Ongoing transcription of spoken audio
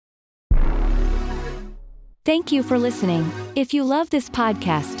Thank you for listening. If you love this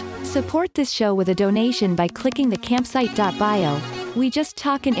podcast, support this show with a donation by clicking the campsite.bio, We Just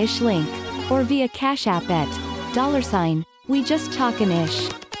Talkin' Ish link, or via Cash App at $, We Just Talkin' Ish.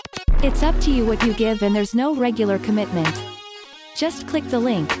 It's up to you what you give and there's no regular commitment. Just click the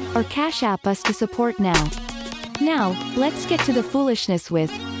link, or Cash App us to support now. Now, let's get to the foolishness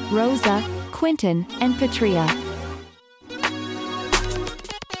with Rosa, Quentin, and Patria.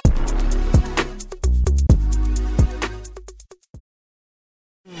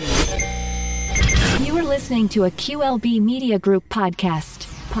 You are listening to a QLB Media Group podcast.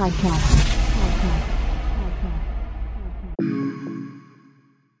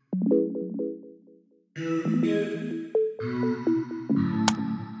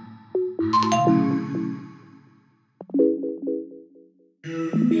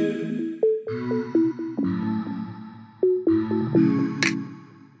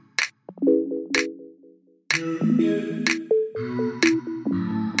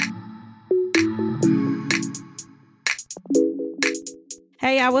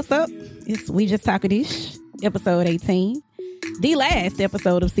 Hey y'all, what's up? It's We Just Talkin' Ish, episode 18. The last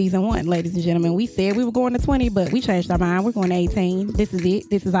episode of season 1, ladies and gentlemen. We said we were going to 20, but we changed our mind. We're going to 18. This is it.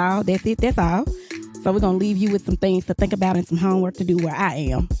 This is all. That's it. That's all. So we're going to leave you with some things to think about and some homework to do where I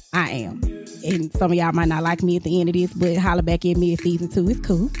am. And some of y'all might not like me at the end of this, but holler back at me at season 2. It's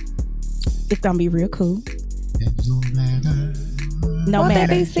cool. It's going to be real cool. No matter. That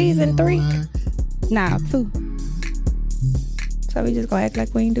be season 3? Nah, 2. So we just gonna act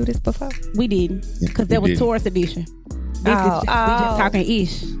like we didn't do this before? We didn't, because that was Taurus edition. This is We Just Talking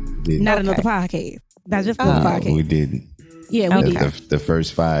Ish, not another podcast. That's just another podcast. We didn't. Yeah, we did. The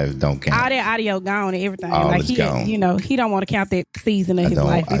first 5 don't count. All that audio gone and everything. All like is gone. You know, he don't want to count that season of his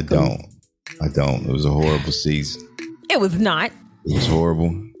life. I don't. It was a horrible season. It was not. It was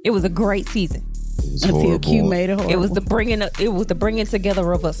horrible. It was a great season. It was Until horrible. Q made it horrible. It was the bringing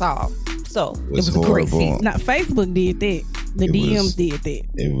together of us all. So it was a great horrible. season. Now, Facebook did that. The DMs did that.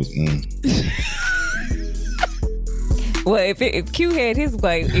 It was. Well, if Q had his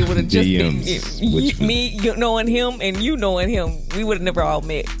way, it would have just DMs, been me knowing him and you knowing him. We would have never all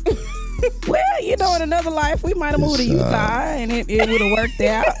met. Well, you know, in another life, we might have moved to Utah and it would have worked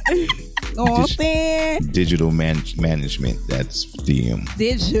out. You know what I'm saying? Digital management. That's DM.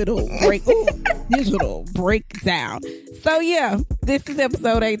 Digital breakdown. So yeah, this is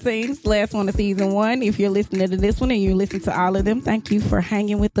episode 18. It's the last one of season 1. If you're listening to this one and you listen to all of them, thank you for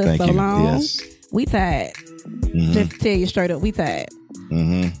hanging with us so long. Yes. We tired. Mm-hmm. Just to tell you straight up, we tired.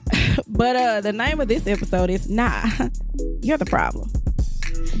 Mm-hmm. But the name of this episode is Nah, You're the Problem.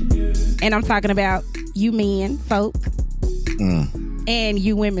 And I'm talking about you men folk and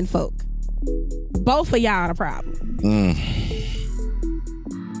you women folk. Both of y'all the problem.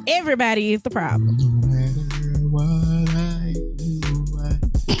 Everybody is the problem. No matter what I do,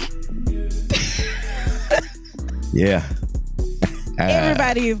 yeah.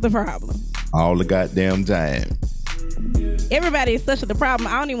 Everybody is the problem. All the goddamn time. Everybody is such a the problem.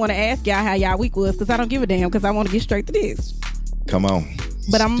 I don't even want to ask y'all how y'all week was because I don't give a damn because I want to get straight to this. Come on.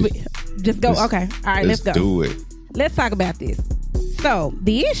 But I'm just go. Okay. All right, let's go. Do it. Let's talk about this. So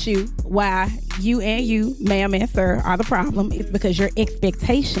the issue why you, ma'am and sir, are the problem is because your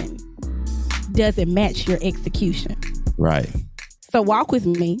expectation doesn't match your execution. Right. So walk with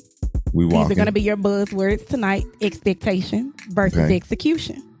me. We walking. These are going to be your buzzwords tonight. Expectation versus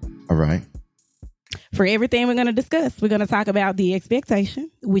execution. All right. For everything we're going to discuss, we're going to talk about the expectation,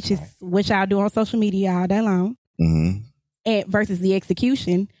 which is what y'all do on social media all day long, and versus the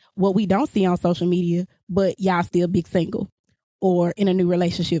execution, what we don't see on social media, but y'all still big single or in a new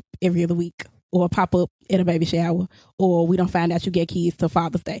relationship every other week or pop up at a baby shower or we don't find out you get kids till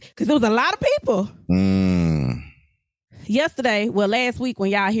Father's Day. Because there was a lot of people yesterday, well, last week when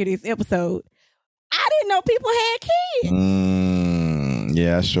y'all hear this episode, I didn't know people had kids.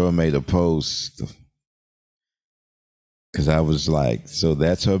 Yeah, I sure made a post. Because I was like, so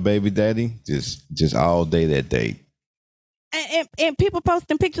that's her baby daddy? Just all day that day. And people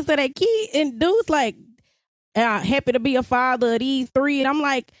posting pictures of their kid and dudes like, happy to be a father of these 3. And I'm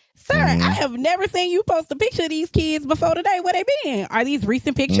like, sir, I have never seen you post a picture of these kids before today. Where they been? Are these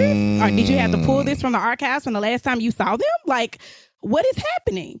recent pictures? Or did you have to pull this from the archives from the last time you saw them? Like, what is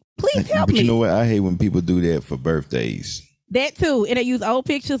happening? Please help me. But you know what? I hate when people do that for birthdays. That too. And they use old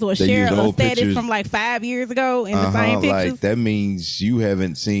pictures or share a status from like 5 years ago in the same pictures. Like that means you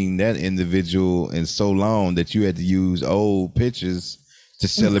haven't seen that individual in so long that you had to use old pictures to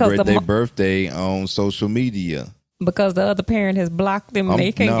celebrate their birthday on social media. Because the other parent has blocked them and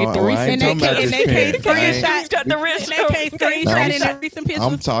they can't get the I ain't recent. talking about And this they can't parent. I ain't- screenshot the rest. They can't screenshot in the recent pictures.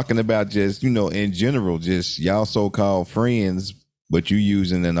 I'm talking about just, in general, just y'all so-called friends, but you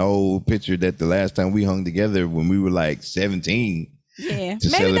using an old picture that the last time we hung together when we were like 17. Yeah. to Maybe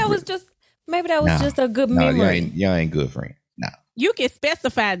celebrate. that was just a good No, memory. y'all ain't good friends. No. You can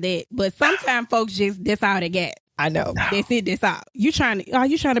specify that, but sometimes folks just that's all they get. I know. That's it. That's all. Are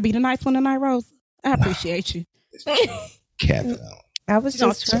you trying to be the nice one tonight, Rose? I appreciate you. Cap. I was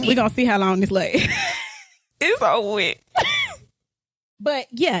just trying. We're gonna see how long this lasts. It's over with. But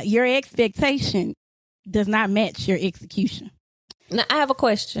yeah, your expectation does not match your execution. Now I have a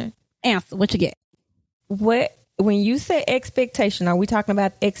question. Answer what you get. When you say expectation, are we talking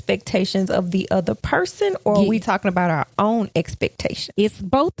about expectations of the other person, or are we talking about our own expectations? It's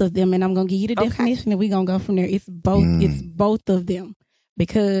both of them, and I'm gonna give you the definition, and we're gonna go from there. It's both. It's both of them,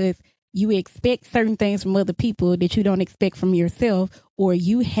 because you expect certain things from other people that you don't expect from yourself, or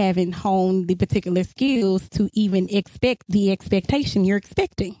you haven't honed the particular skills to even expect the expectation you're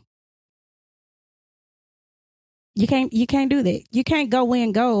expecting. You can't do that. You can't go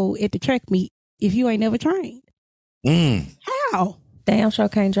in go at the track meet if you ain't never trained. How? Damn sure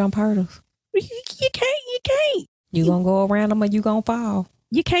can't jump hurdles. You can't. You gonna go around them or you gonna fall.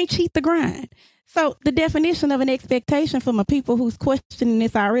 You can't cheat the grind. So the definition of an expectation from a people who's questioning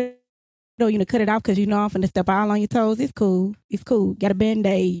this already, cut it off because I'm finna step all on your toes. It's cool. Got a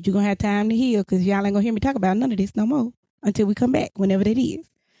band-aid. You're gonna have time to heal because y'all ain't gonna hear me talk about none of this no more until we come back, whenever that is.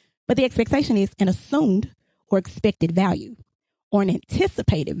 But the expectation is an assumed or expected value or an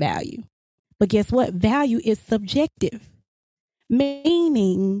anticipated value. But guess what? Value is subjective,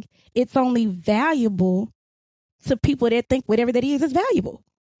 meaning it's only valuable to people that think whatever that is valuable.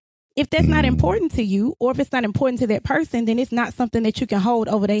 If that's not important to you, or if it's not important to that person, then it's not something that you can hold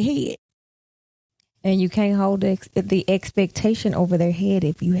over their head. And you can't hold the expectation over their head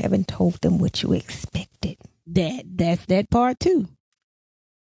if you haven't told them what you expected. That's that part too.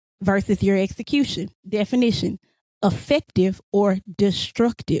 Versus your execution. Definition: effective or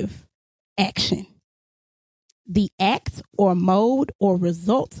destructive action. The act or mode or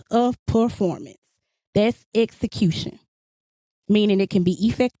result of performance. That's execution. Meaning it can be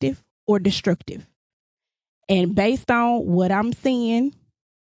effective or destructive. And based on what I'm seeing,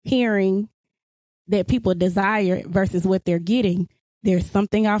 hearing, that people desire versus what they're getting, there's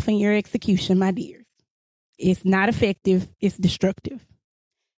something off in your execution, my dears. It's not effective. It's destructive.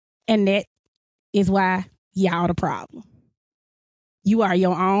 And that is why y'all the problem. You are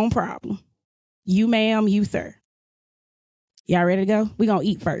your own problem. You, ma'am, you, sir. Y'all ready to go? We're going to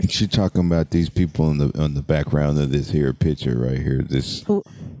eat first. She talking about these people on the background of this here picture right here.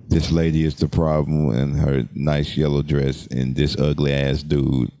 This lady is the problem in her nice yellow dress, and this ugly ass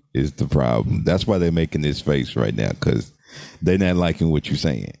dude is the problem. That's why they're making this face right now, because they're not liking what you're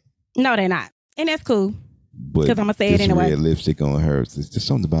saying. No, they're not. And that's cool. But because I'm going to say it this anyway. red lipstick on her, there's just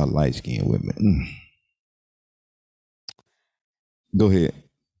something about light-skinned women. Go ahead.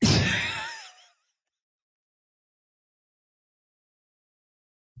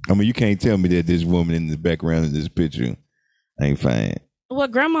 I mean, you can't tell me that this woman in the background of this picture ain't fine. Well,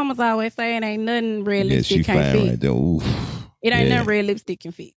 grandmama's always saying ain't nothing red Yeah, lipstick she can't fine fit. right there. Oof. It ain't Yeah. nothing red lipstick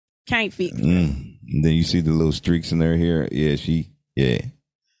can fit. Can't fix. And then you see the little streaks in her hair. Yeah,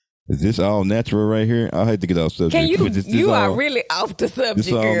 Is this all natural right here? I hate to get off subject. Can you? but this You are all- really off the subject,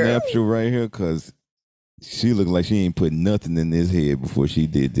 This all girl. natural right here, because she looked like she ain't put nothing in this head before she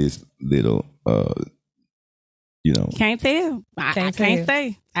did this little, Can't tell. I can't tell.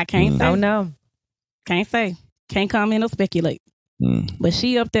 say. I can't say. Oh no. Can't say. Can't comment or speculate. But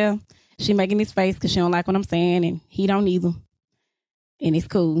she up there, she making this face because she don't like what I'm saying, and he don't either. And it's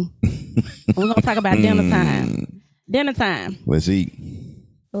cool. We're going to talk about dinner time. Dinner time. Let's eat.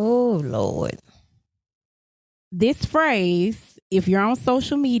 Oh Lord. This phrase, if you're on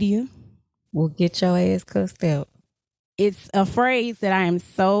social media, We'll get your ass cussed out. it's a phrase that I am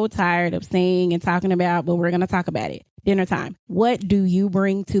so tired of saying and talking about, but we're going to talk about it. Dinner time. What do you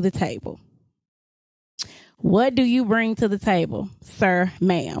bring to the table? What do you bring to the table, sir,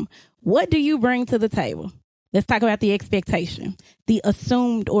 ma'am? What do you bring to the table? Let's talk about the expectation, the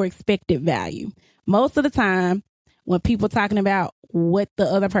assumed or expected value. Most of the time, when people talking about what the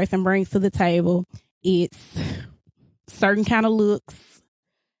other person brings to the table, it's certain kind of looks,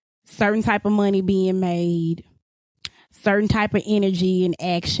 certain type of money being made, certain type of energy and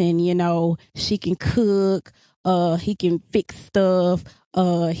action. She can cook, he can fix stuff,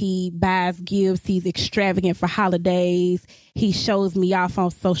 he buys gifts, he's extravagant for holidays, he shows me off on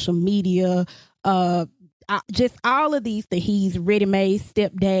social media, just all of these, that he's ready-made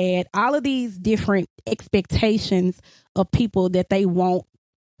stepdad, all of these different expectations of people that they want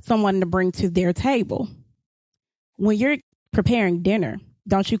someone to bring to their table. When you're preparing dinner,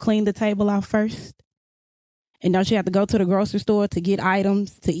 don't you clean the table out first? And don't you have to go to the grocery store to get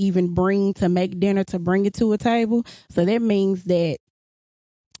items to even bring to make dinner, to bring it to a table? So that means that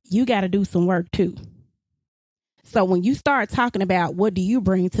you got to do some work too. So when you start talking about what do you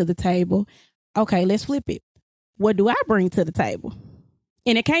bring to the table, okay, let's flip it. What do I bring to the table?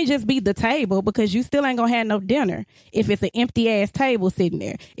 And it can't just be the table, because you still ain't gonna have no dinner if it's an empty ass table sitting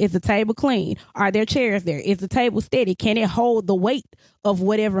there. Is the table clean? Are there chairs there? Is the table steady? Can it hold the weight of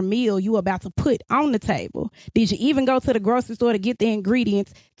whatever meal you about to put on the table? Did you even go to the grocery store to get the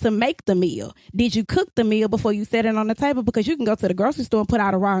ingredients to make the meal? Did you cook the meal before you set it on the table? Because you can go to the grocery store and put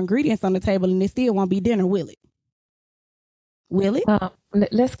all the raw ingredients on the table and it still won't be dinner, will it? Will it?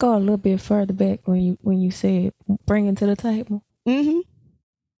 Let's go a little bit further back when you said bringing to the table. Mm-hmm.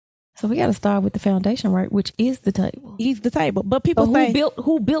 So we got to start with the foundation, right? Which is the table. He's the table. But people So say,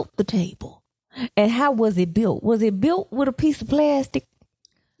 who built the table, and how was it built? Was it built with a piece of plastic?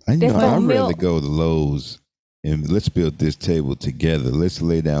 I'd That's gonna rather melt. go to Lowe's and let's build this table together. Let's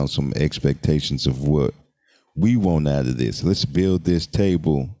lay down some expectations of what we want out of this. Let's build this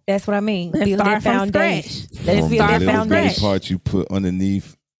table. That's what I mean. Let's Build start that from foundation. scratch. Let's From build the that little foundation. bitty parts you put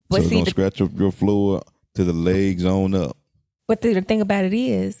underneath, But so it see, don't the- scratch up your floor to the legs on up. But the thing about it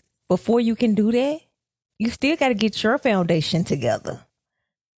is, before you can do that, you still got to get your foundation together.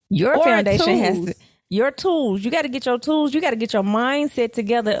 Your Or foundation has tools. to. Your tools. You got to get your tools. You got to get your mindset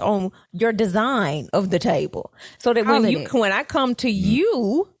together on your design of the table, so that All of it. when I come to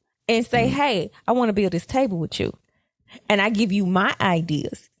you and say, "Hey, I want to build this table with you," and I give you my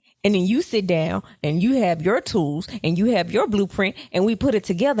ideas, and then you sit down and you have your tools and you have your blueprint, and we put it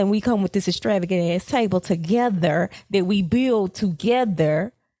together and we come with this extravagant ass table together that we build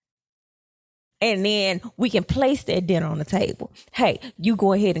together. And then we can place that dinner on the table. Hey, you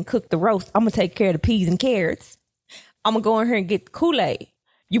go ahead and cook the roast. I'm going to take care of the peas and carrots. I'm going to go in here and get the Kool-Aid.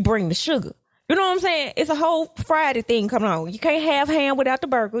 You bring the sugar. You know what I'm saying? It's a whole Friday thing coming on. You can't have ham without the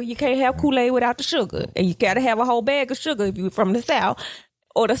burger. You can't have Kool-Aid without the sugar. And you got to have a whole bag of sugar if you're from the South,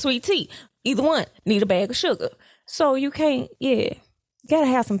 or the sweet tea. Either one need a bag of sugar. So you can't, you got to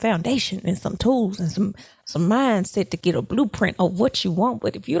have some foundation and some tools and some mindset to get a blueprint of what you want.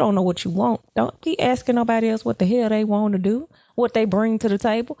 But if you don't know what you want, don't be asking nobody else what the hell they want to do, what they bring to the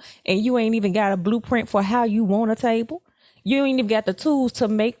table. And you ain't even got a blueprint for how you want a table. You ain't even got the tools to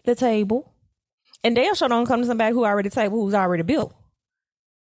make the table. And damn sure don't come to somebody who's already built.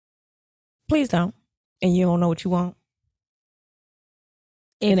 Please don't. And you don't know what you want.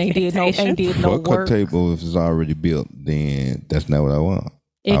 And ain't did no Fuck her work. table if it's already built, then that's not what I want.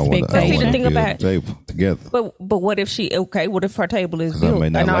 I Expectation. See, the wanna thing build about- the table together. But what if what if her table is 'Cause I built may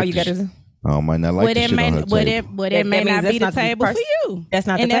not and all like you the got is I might not like the shit on her table. It may That means not be the that's not the table for person. you. that's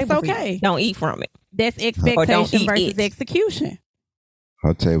not the And that's table for you. okay. Don't eat from it. That's Or don't expectation eat versus it. execution.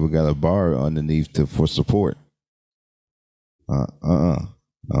 Her table got a bar underneath for support. I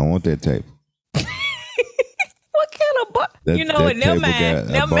don't want that table. What kind of bar? That, You know that what? Never table mind. got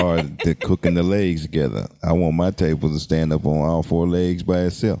Never a bar mind. to cooking the legs together. I want my table to stand up on all four legs by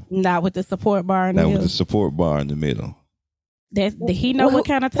itself. Not with the support bar in the Not with middle. the support bar in the middle. He know Well, what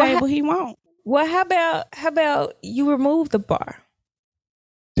kind of well, table he want. Well, how about you remove the bar?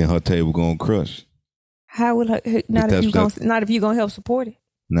 Then her table gonna crush. How will not if you gonna help support it,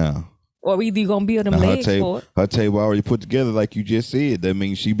 No. or either you gonna build them Now, legs for it. her table already put together, like you just said. That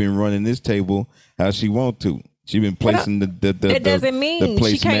means she been running this table how she want to. She been placing That doesn't mean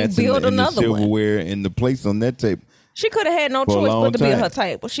she can't placemats build and the another one. silverware and the plates on that table. She could have had no For a choice long but to build time. her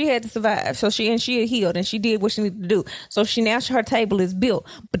table. She had to survive. So she had healed and she did what she needed to do. So her table is built,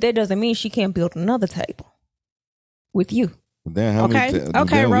 but that doesn't mean she can't build another table with you. Then how Okay, many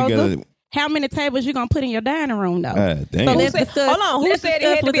okay, we Rosa. gotta- How many tables you gonna put in your dining room though? damn. So let's discuss. Hold on. Who let's said it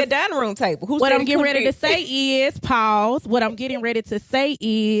discuss had to what be a the- dining room table? Who What said I'm it getting couldn't ready be- to say is pause. What I'm getting ready to say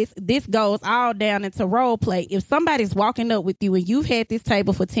is this goes all down into role play. If somebody's walking up with you and you've had this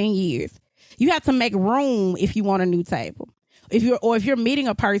table for 10 years, you have to make room if you want a new table. If you're meeting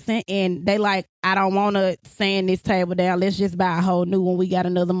a person and they like, I don't want to sand this table down. Let's just buy a whole new one. We got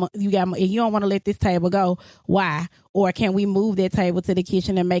another. You don't want to let this table go. Why? Or can we move that table to the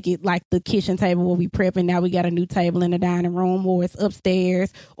kitchen and make it like the kitchen table where we prep and now we got a new table in the dining room, or it's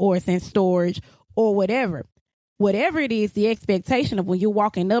upstairs, or it's in storage, or whatever. Whatever it is, the expectation of when you're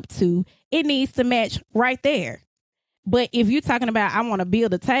walking up to, it needs to match right there. But if you're talking about, I want to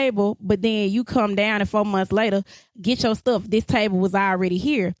build a table, but then you come down and 4 months later, get your stuff. This table was already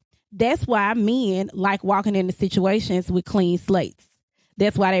here. that's why men like walking into situations with clean slates.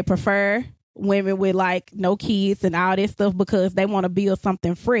 That's why they prefer women with like no kids and all this stuff, because they want to build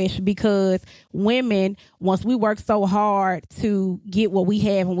something fresh. Because women, once we work so hard to get what we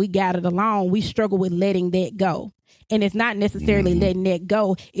have and we got it alone, we struggle with letting that go. And it's not necessarily letting that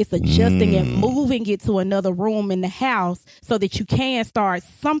go. It's adjusting and moving it to another room in the house so that you can start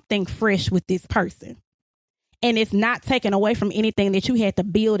something fresh with this person. And it's not taken away from anything that you had to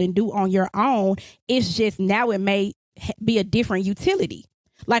build and do on your own. It's just now it may be a different utility.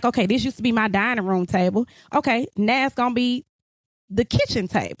 Like, okay, this used to be my dining room table. Okay, now it's going to be the kitchen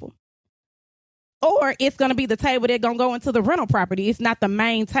table. Or it's going to be the table that's going to go into the rental property. It's not the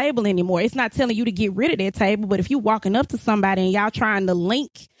main table anymore. It's not telling you to get rid of that table. But if you walking up to somebody and y'all trying to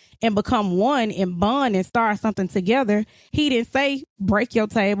link and become one and bond and start something together, he didn't say break your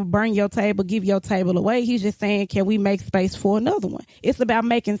table, burn your table, give your table away. He's just saying, can we make space for another one? It's about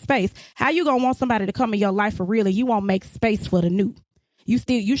making space. How you going to want somebody to come in your life for real and you won't make space for the new? You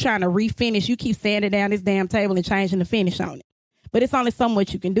trying to refinish. You keep sanding down this damn table and changing the finish on it. But it's only so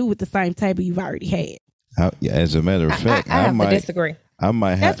much you can do with the same table you've already had. As a matter of fact, I have to disagree. I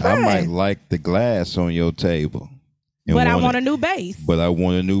might like the glass on your table. But I want a new base. But I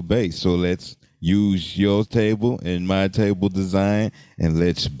want a new base. So let's use your table and my table design and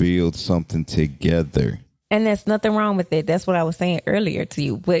let's build something together. And there's nothing wrong with it. That's what I was saying earlier to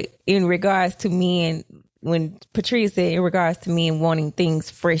you. But in regards to men, when Patrice said in regards to men wanting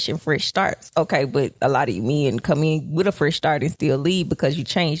things fresh and fresh starts. Okay, but a lot of you men come in with a fresh start and still leave because you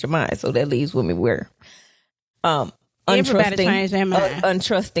changed your mind. So that leaves women where everybody changed their mind.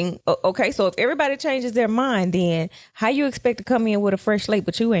 Untrusting. Okay, so if everybody changes their mind, then how you expect to come in with a fresh slate,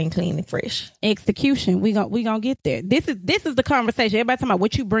 but you ain't clean and fresh? Execution. We gonna get there. This is the conversation. Everybody talking about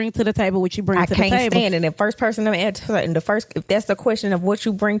what you bring to the table, what you bring to the table. I can't stand it. The first person to answer, and if that's the question of what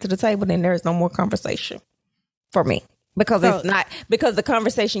you bring to the table, then there's no more conversation for me. Because it's not, because the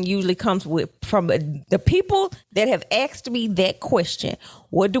conversation usually comes from the people that have asked me that question.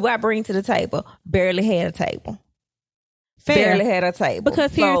 What do I bring to the table? Barely had a table. Fair. Barely had a table.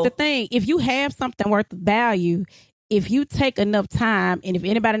 Because here's the thing. If you have something worth value, if you take enough time, and if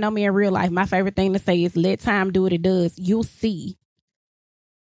anybody know me in real life, my favorite thing to say is let time do what it does. You'll see.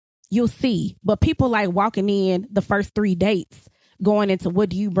 But people like walking in the first 3 dates, going into what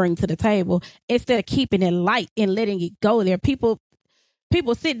do you bring to the table, instead of keeping it light and letting it go there. People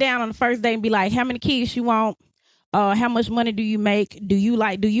sit down on the first day and be like, how many kids you want? How much money do you make? Do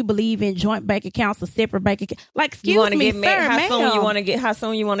you believe in joint bank accounts or separate bank accounts? Like, excuse me, sir, how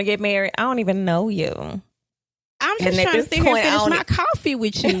soon you want to get married? I don't even know you. I'm just trying to sit here and finish my coffee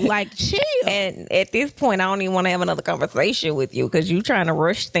with you. Like, chill. And at this point, I don't even want to have another conversation with you because you're trying to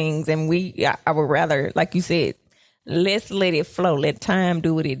rush things. And I would rather, like you said, let's let it flow. Let time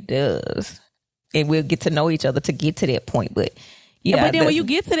do what it does. And we'll get to know each other to get to that point. But yeah. But then when you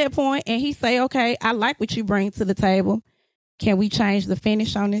get to that point and he say, okay, I like what you bring to the table. Can we change the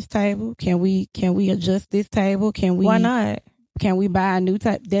finish on this table? Can we adjust this table? Why not? Can we buy a new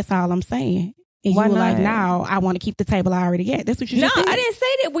type? That's all I'm saying. And Why you were not? like, no, I want to keep the table I already got. That's what you just said. No, I didn't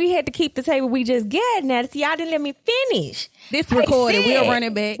say that we had to keep the table we just got. Now, see, y'all didn't let me finish. This recorded. We'll run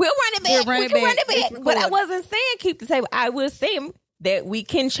it back. We can run it back. But I wasn't saying keep the table. I was saying that we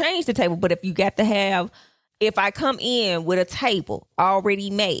can change the table. But if you got to have, if I come in with a table already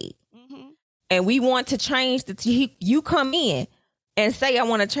made, and we want to change you come in and say, I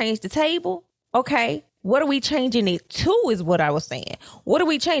want to change the table. Okay. What are we changing it to is what I was saying. What are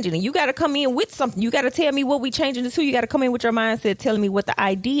we changing? And you got to come in with something. You got to tell me what we changing it to. You got to come in with your mindset telling me what the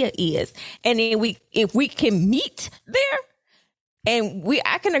idea is. And then if we can meet there and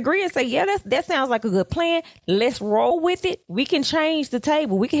I can agree and say, yeah, that sounds like a good plan. Let's roll with it. We can change the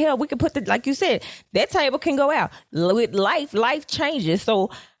table. We can put like you said, that table can go out. With life changes. So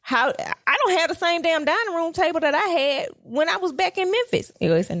I don't have the same damn dining room table that I had when I was back in Memphis.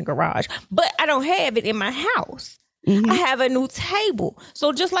 It's in the garage, but I don't have it in my house. I have a new table.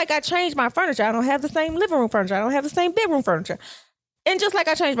 So just like I changed my furniture, I don't have the same living room furniture. I don't have the same bedroom furniture. And just like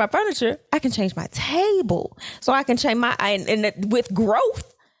I changed my furniture, I can change my table. So I can change and with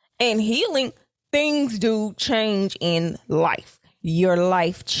growth and healing, things do change in life. Your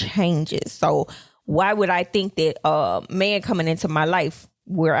life changes. So why would I think that a man coming into my life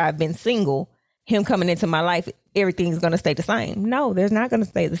where I've been single, him coming into my life, everything's going to stay the same? No, there's not going to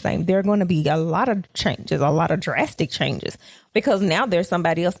stay the same. There are going to be a lot of changes, a lot of drastic changes, because now there's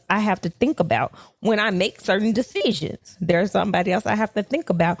somebody else I have to think about when I make certain decisions. There's somebody else I have to think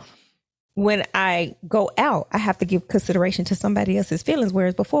about when I go out. I have to give consideration to somebody else's feelings,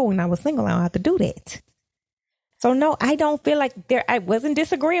 whereas before when I was single, I don't have to do that. So no, I don't feel like I wasn't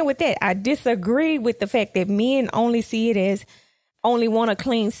disagreeing with that. I disagree with the fact that men only see it as only want a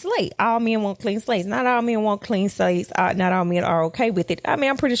clean slate. All men want clean slates. Not all men want clean slates. Not all men are okay with it. I mean,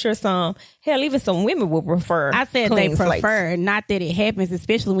 I'm pretty sure even some women will prefer. I said they prefer, slates. Not that it happens,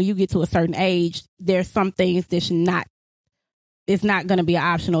 especially when you get to a certain age. There's some things that it's not going to be an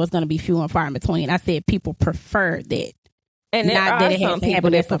option, or it's going to be few and far in between. I said people prefer that. And there are some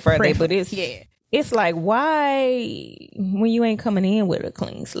people that prefer that, but it's like, why, when you ain't coming in with a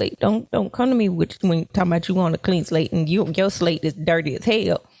clean slate, don't come to me when you talking about you want a clean slate and your slate is dirty as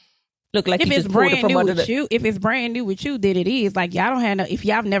hell. Look like if it's brand new with you. If it's brand new with you, then it is. Like, y'all don't have if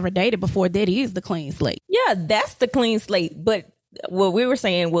y'all never dated before, that is the clean slate. Yeah, that's the clean slate. But what we were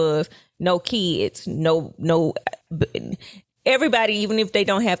saying was no kids, no. Everybody, even if they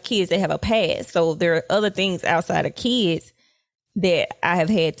don't have kids, they have a past. So there are other things outside of kids that I have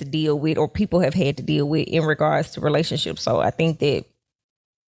had to deal with, or people have had to deal with in regards to relationships. So I think that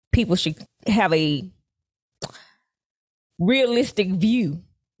people should have a realistic view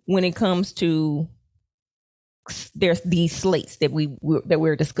when it comes to there's these slates that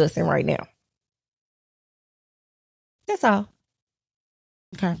we're discussing right now. That's all.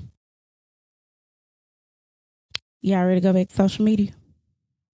 Okay. Y'all ready to go back to social media?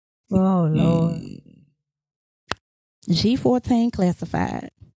 Oh Lord. G14 classified.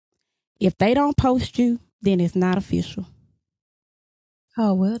 If they don't post you, then it's not official.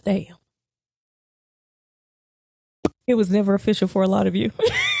 Oh, well, damn. It was never official for a lot of you.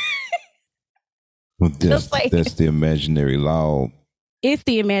 Well, that's the imaginary law. It's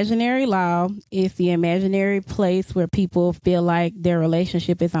the imaginary law. It's the imaginary place where people feel like their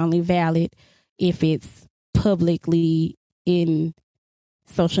relationship is only valid if it's publicly in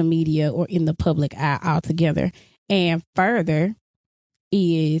social media or in the public eye altogether. And further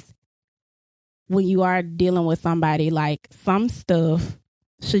is when you are dealing with somebody, like, some stuff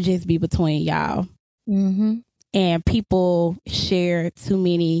should just be between y'all. Mm-hmm. And people share too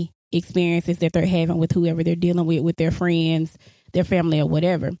many experiences that they're having with whoever they're dealing with their friends, their family, or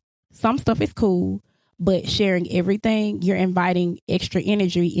whatever. Some stuff is cool, but sharing everything, you're inviting extra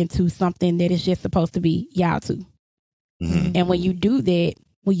energy into something that is just supposed to be y'all two. Mm-hmm. And when you do that,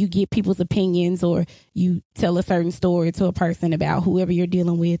 when you get people's opinions or you tell a certain story to a person about whoever you're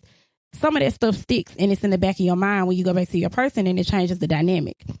dealing with, some of that stuff sticks and it's in the back of your mind when you go back to your person, and it changes the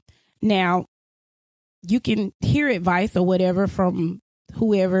dynamic. Now, you can hear advice or whatever from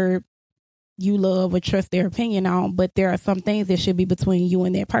whoever you love or trust their opinion on, but there are some things that should be between you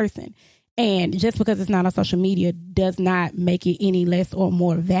and that person. And just because it's not on social media does not make it any less or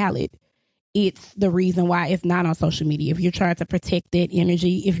more valid. It's the reason why it's not on social media. If you're trying to protect that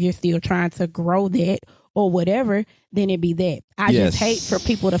energy, if you're still trying to grow that or whatever, then it'd be that. I just hate for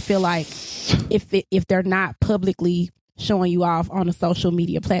people to feel like if they're not publicly showing you off on a social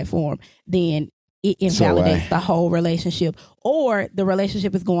media platform, then it invalidates the whole relationship. Or the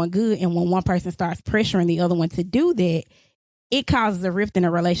relationship is going good, and when one person starts pressuring the other one to do that, it causes a rift in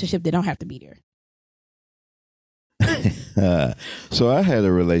a relationship that don't have to be there. So I had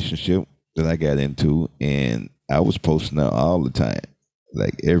a relationship that I got into, and I was posting out all the time,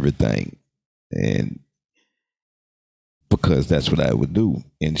 like everything. And because that's what I would do.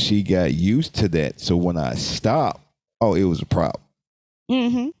 And she got used to that. So when I stopped, it was a problem.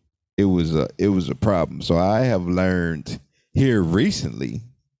 Mm-hmm. It was a problem. So I have learned here recently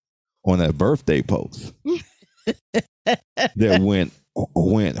on a birthday post that went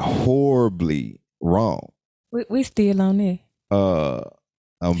horribly wrong. We still on there.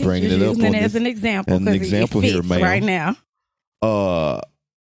 I'm bringing it up as an example. An example here, man. Right now.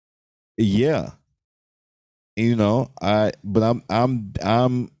 Yeah. You know, I'm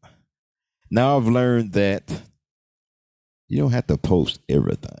now I've learned that you don't have to post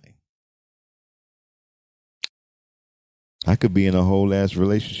everything. I could be in a whole ass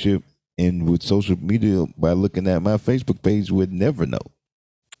relationship and with social media by looking at my Facebook page would never know.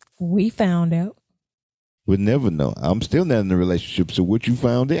 We found out. Would never know. I'm still not in a relationship, so what you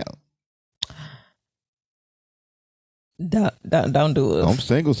found out? Don't do it. I'm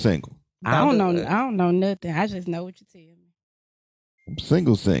single. I don't know nothing. I just know what you tell me. I'm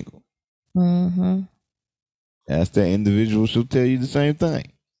single. Mm-hmm. Ask that individual, she'll tell you the same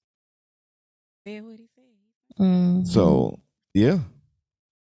thing. Said what he said. Mm-hmm. So yeah.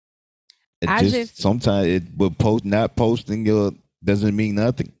 Sometimes not posting doesn't mean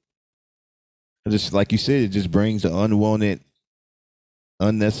nothing. Just like you said, it just brings the unwanted,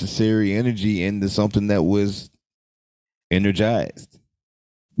 unnecessary energy into something that was energized.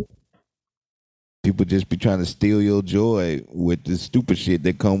 People just be trying to steal your joy with the stupid shit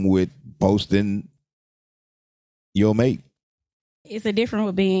that come with posting your mate. It's a difference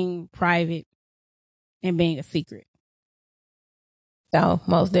with being private and being a secret. So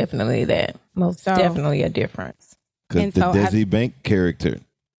most definitely that. Definitely a difference. Because the Desi Bank character,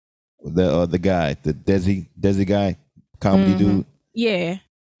 the guy, the Desi guy, comedy dude. Yeah.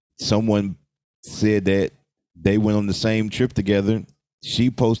 Someone said that they went on the same trip together. She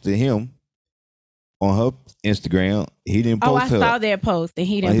posted him on her Instagram. He didn't post her. I saw that post and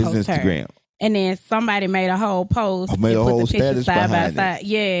he didn't post her. Instagram. And then somebody made a whole post. Made a whole status side behind by side.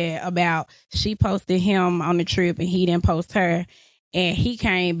 Yeah, about she posted him on the trip and he didn't post her. And he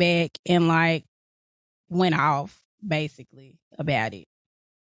came back and like went off basically about it.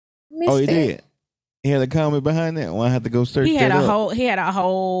 Oh, he did. He had a comment behind that. Well, I had to go search. He had a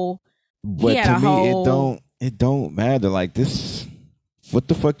whole. But to me, it don't matter. Like this, what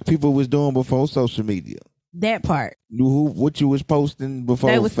the fuck people was doing before social media? That part. What you was posting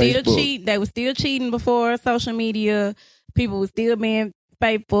before? They was Facebook? still cheating. They was still cheating before social media. People was still being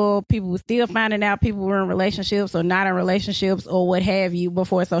faithful. People were still finding out people were in relationships or not in relationships or what have you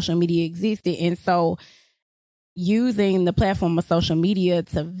before social media existed. And so using the platform of social media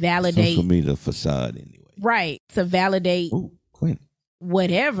to validate social media facade anyway. Right. To validate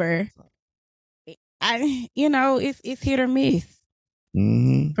whatever. It's hit or miss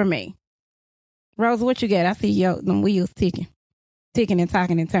for me. Rose, what you got? I see them wheels ticking and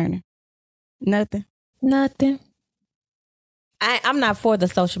talking and turning. Nothing. I'm not for the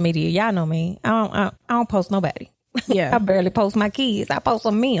social media. Y'all know me. I don't post nobody. Yeah. I barely post my kids. I post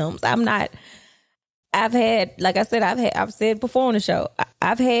some memes. I've said before on the show,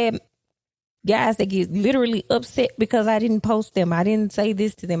 I've had guys that get literally upset because I didn't post them. I didn't say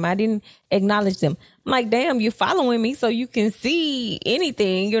this to them. I didn't acknowledge them. I'm like, damn, you're following me so you can see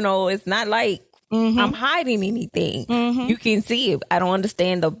anything. It's not like I'm hiding anything. You can see it. I don't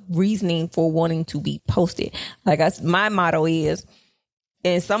understand the reasoning for wanting to be posted. My motto is,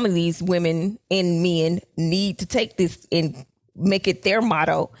 and some of these women and men need to take this and make it their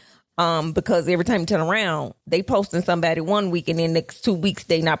motto. Because every time you turn around, they posting somebody 1 week, and then next 2 weeks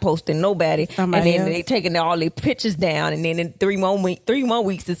they not posting nobody, and then they taking all their pictures down, and then in 3 more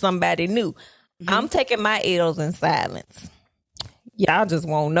weeks it's somebody new. I'm taking my L's in silence. Y'all just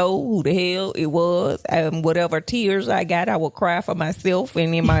won't know who the hell it was, and whatever tears I got, I will cry for myself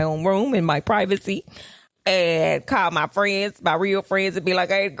and in my own room in my privacy, and call my friends, my real friends, and be like,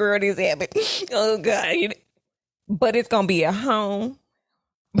 "Hey, girl, this happened." Oh God! But it's gonna be at home.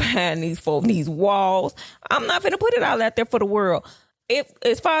 Behind these walls. I'm not gonna put it all out there for the world. If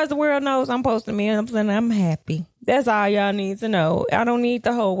as far as the world knows, I'm posting me and I'm happy. That's all y'all need to know. I don't need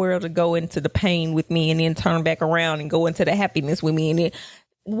the whole world to go into the pain with me and then turn back around and go into the happiness with me. And then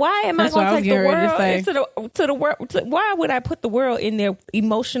why am I gonna take the world into the world? Why would I put the world in their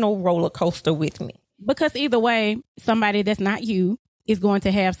emotional roller coaster with me? Because either way, somebody that's not you is going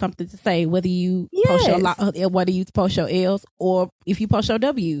to have something to say, whether you post your L's or if you post your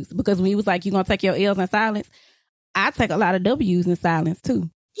W's. Because when you was like, you're going to take your L's in silence, I take a lot of W's in silence too.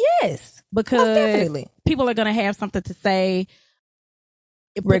 Yes. Because people are going to have something to say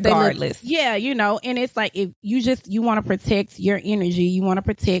regardless. And it's like, if you want to protect your energy, you want to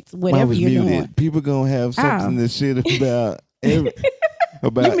protect whatever you're doing. People going to have something to shit about everything.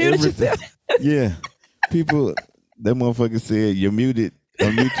 Yeah. People... That motherfucker said, "You're muted.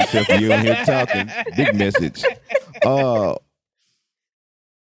 Unmute yourself. You're in here talking." Big message.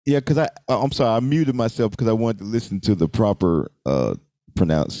 Because I'm sorry, I muted myself because I wanted to listen to the proper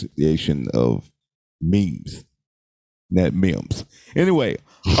pronunciation of memes, not memes. Anyway,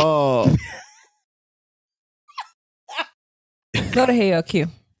 go to hell, Q.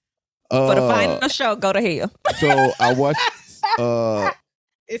 For the final show, go to hell. So I watched.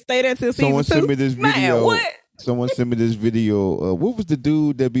 It stayed until season 2. Someone sent me this video. Man, what? Someone sent me this video. What was the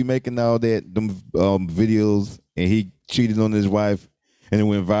dude that be making all them videos and he cheated on his wife and it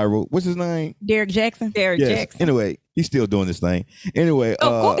went viral? What's his name? Derek Jackson. Jackson. Anyway, he's still doing this thing. Anyway, he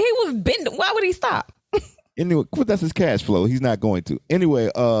was bending. Why would he stop? Anyway, that's his cash flow. He's not going to. Anyway,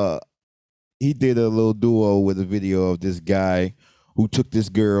 he did a little duo with a video of this guy who took this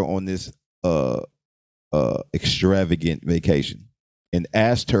girl on this extravagant vacation and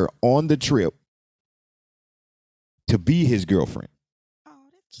asked her on the trip to be his girlfriend. Oh,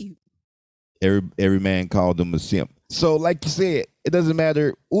 that's cute. Every man called him a simp. So, like you said, it doesn't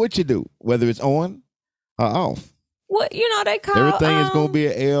matter what you do, whether it's on or off. What they call everything is going to be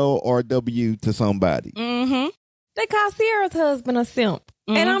an L or a W to somebody. Mm-hmm. They call Sierra's husband a simp,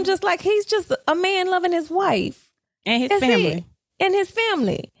 and I'm just like, he's just a man loving his wife and his family. And his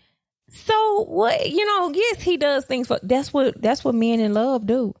family. So what? Yes, he does things for. That's what men in love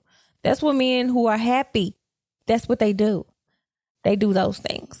do. That's what men who are happy that's what they do. They do those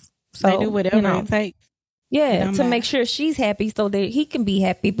things. So they do whatever it takes. Yeah, to make sure she's happy so that he can be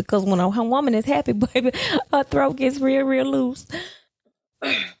happy, because when a woman is happy, baby, her throat gets real, real loose.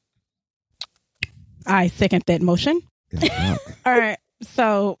 I second that motion. God. All right.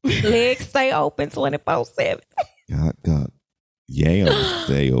 So legs stay open 24/7. God. Yams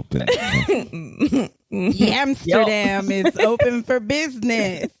stay open. Amsterdam is open for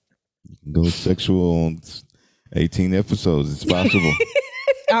business. Go sexual on 18 episodes. It's possible.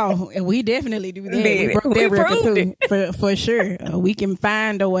 Oh, and we definitely do that. We broke that record too, for sure. We can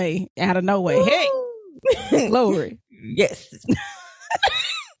find a way out of no way. Hey, glory. Yes.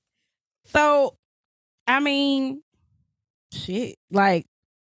 So, I mean, shit. Like,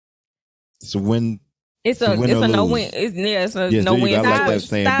 so when it's a no win. It's a no win. I like that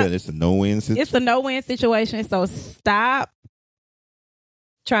saying better. It's a no win situation. It's a no win situation. So stop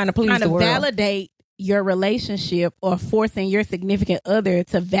trying to please the world. Validate your relationship or forcing your significant other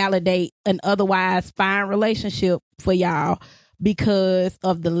to validate an otherwise fine relationship for y'all because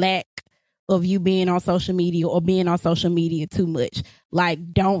of the lack of you being on social media or being on social media too much.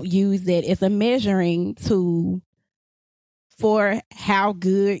 Like, don't use it as a measuring tool for how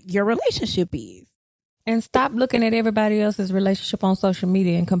good your relationship is. And stop looking at everybody else's relationship on social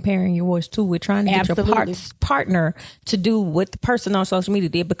media and comparing yours to it. Trying to get your partner to do what the person on social media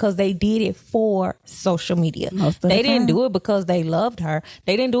did, because they did it for social media. They didn't do it because they loved her.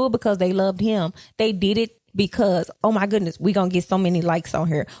 They didn't do it because they loved him. They did it because, oh my goodness, we're going to get so many likes on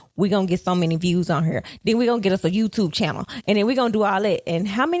here. We're going to get so many views on here. Then we're going to get us a YouTube channel. And then we're going to do all that. And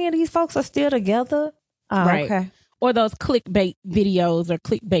how many of these folks are still together? Right. Okay. Or those clickbait videos or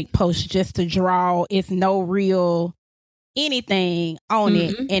clickbait posts just to draw. It's no real anything on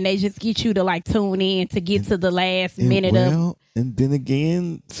it. And they just get you to like tune in to get to the last minute of. And then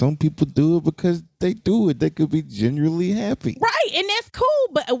again, some people do it because they do it. They could be genuinely happy. Right. And that's cool.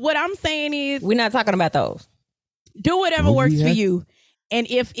 But what I'm saying is, we're not talking about those. Do whatever works for you. And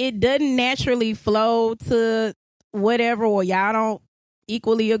if it doesn't naturally flow to whatever, or y'all don't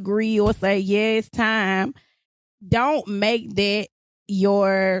equally agree or say, yeah, it's time, don't make that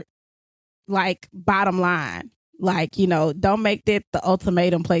your like bottom line. Like, you know, don't make that the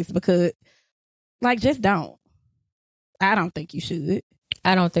ultimatum place, because like, just don't. I don't think you should.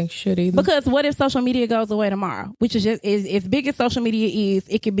 I don't think you should either. Because what if social media goes away tomorrow? Which is just as big as social media is,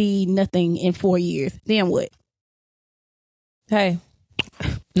 it could be nothing in 4 years. Then what? Hey,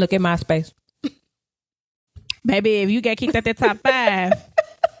 look at MySpace. Baby, if you got kicked at that top 5,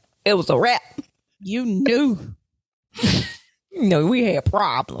 it was a wrap. You knew. No, we had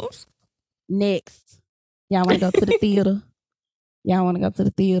problems. Next. Y'all want to go to the theater? Y'all want to go to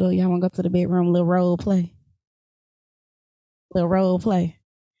the theater? Y'all want to go to the bedroom? Little role play.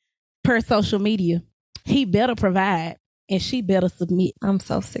 Per social media, he better provide and she better submit. I'm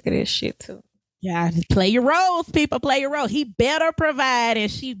so sick of this shit too. Yeah, just play your roles, people. Play your role. He better provide and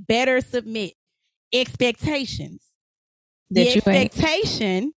she better submit. Expectations. The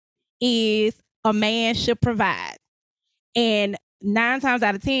expectation is a man should provide. And 9 times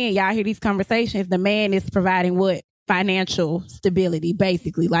out of 10, y'all hear these conversations, the man is providing what? Financial stability,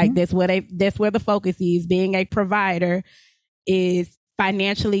 basically. Like that's where the focus is. Being a provider is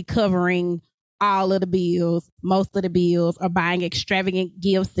financially covering all of the bills, most of the bills, or buying extravagant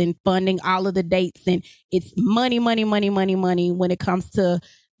gifts and funding all of the dates. And it's money when it comes to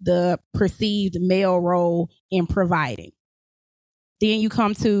the perceived male role in providing. Then you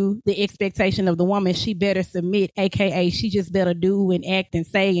come to the expectation of the woman. She better submit, aka she just better do and act and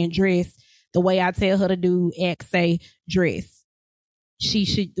say and dress the way I tell her to do, act, say, dress. She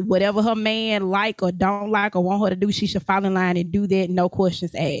should, whatever her man like or don't like or want her to do, she should fall in line and do that, no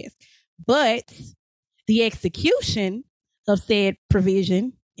questions asked. But the execution of said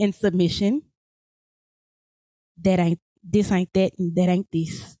provision and submission, that ain't this, ain't that, and that ain't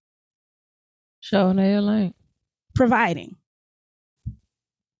this. Sure the hell ain't. Providing.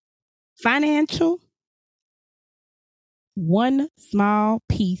 Financial, one small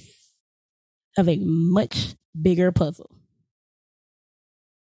piece of a much bigger puzzle.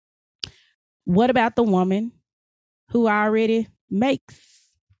 What about the woman who already makes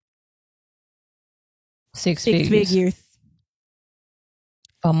six figures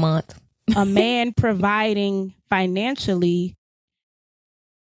a month? A man providing financially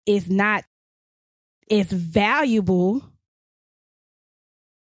is not as valuable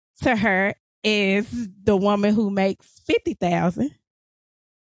to her is the woman who makes $50,000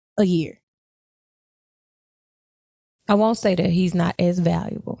 a year. I won't say that he's not as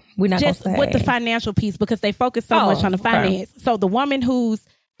valuable. We're not just gonna say with the financial piece, because they focus so much on the finance. So the woman whose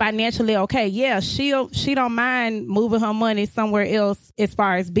financially okay. Yeah, she don't mind moving her money somewhere else as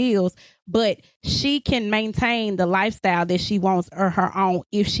far as bills, but she can maintain the lifestyle that she wants or her own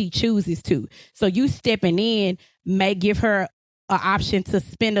if she chooses to. So you stepping in may give her an option to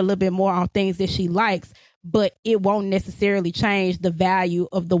spend a little bit more on things that she likes, but it won't necessarily change the value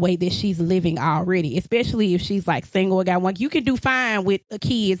of the way that she's living already, especially if she's like single or got one. You can do fine with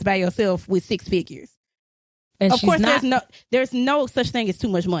kids by yourself with 6 figures. And of course, there's no such thing as too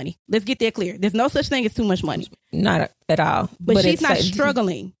much money. Let's get that clear. There's no such thing as too much money. Not at all. But she's not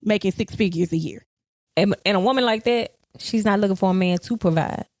struggling making 6 figures a year. And a woman like that, she's not looking for a man to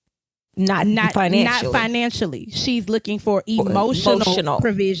provide. Not financially. She's looking for emotional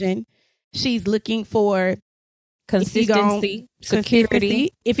provision. She's looking for consistency,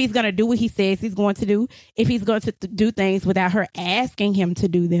 security. If he's going to do what he says he's going to do, if he's going to do things without her asking him to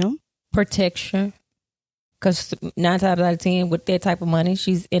do them. Protection. Because 9 times out of 10, with that type of money,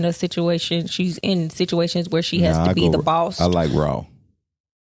 she's in situations where she has to be the boss. I like raw.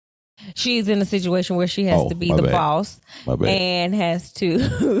 She's in a situation where she has to be the boss and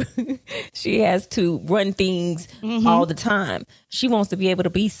she has to run things all the time. She wants to be able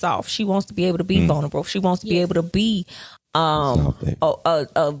to be soft. She wants to be able to be vulnerable. She wants to be able to be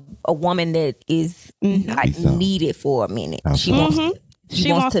a woman that is not needed for a minute. She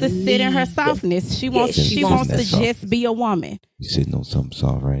wants to sit in her softness. She wants to just be a woman. You sitting on something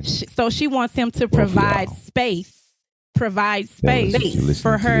soft, right? So she wants him to provide space for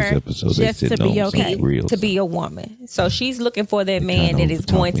her just to be okay, to be a woman. So she's looking for that man that is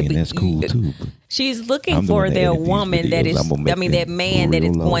going to be. That's cool too. She's looking for that woman that is. That man that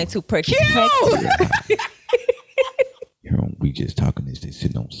is going to protect her. We just talking this. They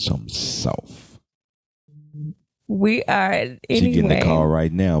sitting on something soft. We are anyway. She getting the call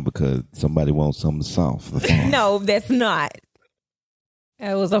right now because somebody wants something soft. No, that's not.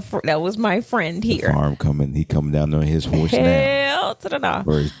 That was my friend here. The farm coming. He coming down on his horse now. Hell to the no.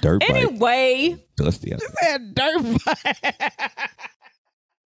 Or his dirt bike. Anyway, dusty. That dirt bike.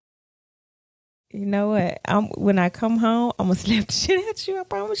 You know what? When I come home, I'm gonna slap the shit at you. I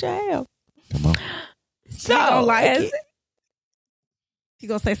promise you I am. Come on. So you don't like it. You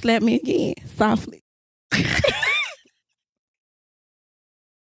gonna say slap me again softly?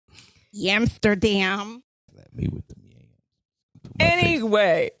 Amsterdam. Slap me with them yams.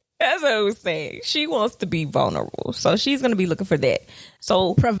 Anyway, that's what I was saying. She wants to be vulnerable, so she's going to be looking for that.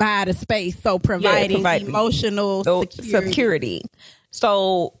 So provide a space. So providing emotional security.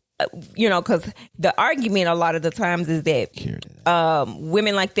 So because the argument a lot of the times is that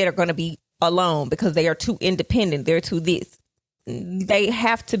women like that are going to be alone because they are too independent. They're too this. They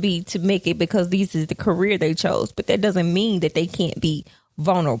have to be to make it because this is the career they chose. But that doesn't mean that they can't be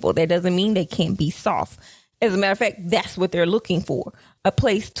vulnerable. That doesn't mean they can't be soft. As a matter of fact, that's what they're looking for, a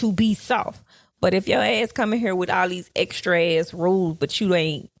place to be soft. But if your ass coming here with all these extra ass rules, but you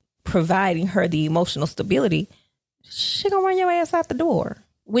ain't providing her the emotional stability, she gonna run your ass out the door.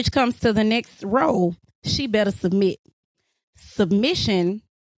 Which comes to the next role. She better submit. Submission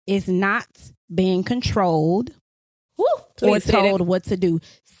is not being controlled or told what to do.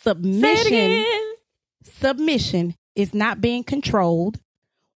 Submission is not being controlled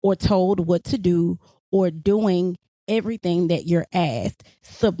or told what to do or doing everything that you're asked.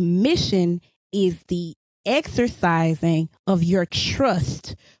 Submission is the exercising of your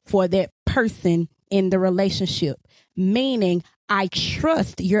trust for that person in the relationship, meaning I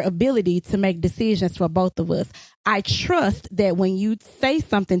trust your ability to make decisions for both of us. I trust that when you say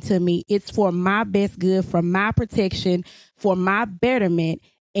something to me, it's for my best good, for my protection, for my betterment,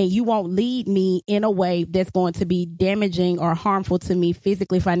 and you won't lead me in a way that's going to be damaging or harmful to me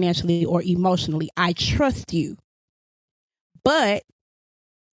physically, financially, or emotionally. I trust you. But,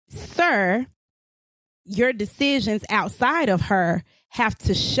 sir, your decisions outside of her have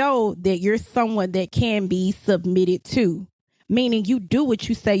to show that you're someone that can be submitted to, meaning you do what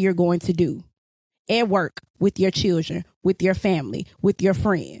you say you're going to do at work, with your children, with your family, with your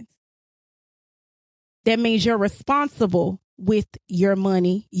friends. That means you're responsible with your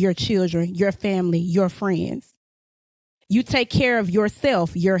money, your children, your family, your friends. You take care of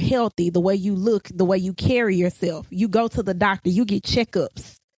yourself. You're healthy, the way you look, the way you carry yourself. You go to the doctor, you get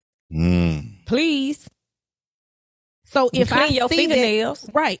checkups. Please. So if I your see fingernails.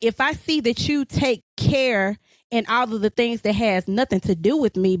 if I see that you take care and all of the things that has nothing to do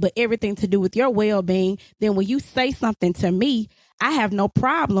with me, but everything to do with your well-being, then when you say something to me, I have no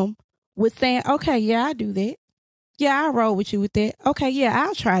problem with saying, okay, yeah, I do that. Yeah, I'll roll with you with that. Okay, yeah,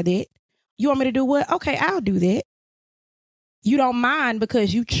 I'll try that. You want me to do what? Okay, I'll do that. You don't mind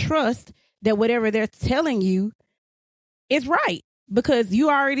because you trust that whatever they're telling you is right. because you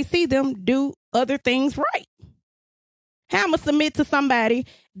already see them do other things right. How I'ma submit to somebody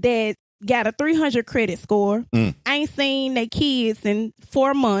that got a 300 credit score, ain't seen their kids in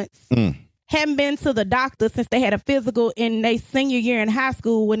 4 months, haven't been to the doctor since they had a physical in their senior year in high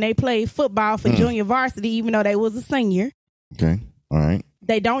school when they played football for junior varsity, even though they was a senior. Okay. All right.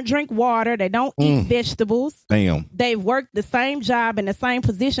 They don't drink water. They don't eat vegetables. Damn. They've worked the same job in the same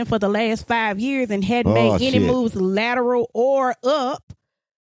position for the last 5 years and hadn't made any moves lateral or up.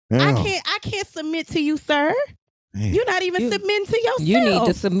 Damn. I can't submit to you, sir. Damn. You're not even submitting to yourself. You need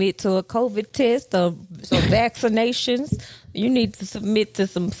to submit to a COVID test or some vaccinations. You need to submit to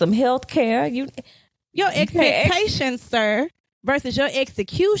some health care. Your expectations, sir, versus your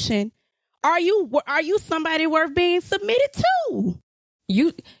execution. Are you somebody worth being submitted to?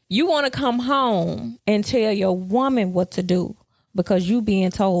 You want to come home and tell your woman what to do because you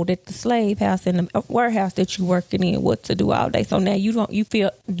being told at the slave house and the warehouse that you working in what to do all day. So now you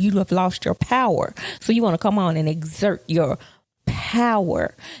feel you have lost your power. So you want to come on and exert your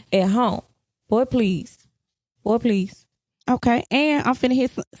power at home. Boy, please. Okay, and I'm finna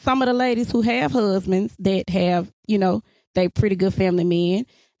hit some of the ladies who have husbands that have, they pretty good family men.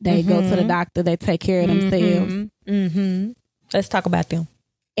 They go to the doctor. They take care of themselves. Mm-hmm. Let's talk about them.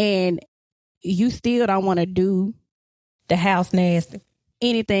 And you still don't want to do the house nasty.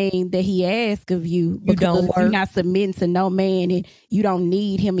 Anything that he asks of you. You don't work. You're not submitting to no man and you don't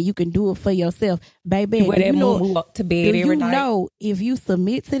need him and you can do it for yourself. Baby, you move up to bed every night. If you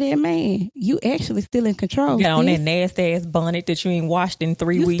submit to that man, you actually still in control. Get on that nasty ass bonnet that you ain't washed in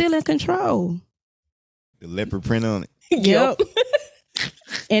 3 weeks. You still in control. The leopard print on it. Yep.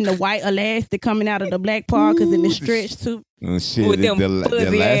 And the white elastic coming out of the black part because in the stretch too. Shit, with the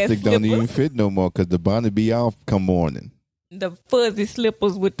elastic don't even fit no more because the bonnet be off come morning. The fuzzy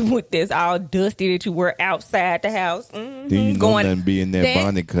slippers with this all dusty that you wear outside the house. Then you know nothing be in that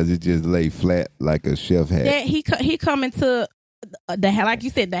bonnet because it just lay flat like a chef hat. That he coming to like you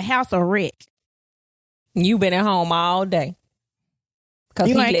said, the house a wreck. You been at home all day. Cause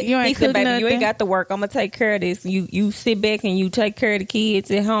he said, baby, you ain't got to work. I'm gonna take care of this. You sit back and you take care of the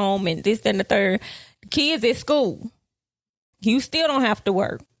kids at home and this, that, and the third. The kids at school. You still don't have to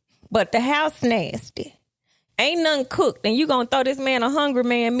work. But the house nasty. Ain't nothing cooked. And you gonna throw this man a hungry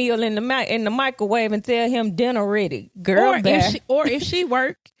man meal in the microwave and tell him dinner ready. Girl, if she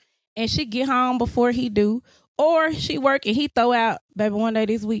work and she get home before he do, or she work and he throw out, baby, one day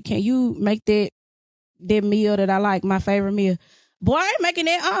this week, can you make that meal that I like, my favorite meal? Boy, I ain't making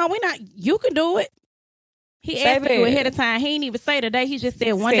that. You can do it. He asked me ahead of time. He ain't even say today. He just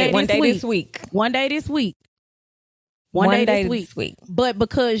said one day this week. One day this week. But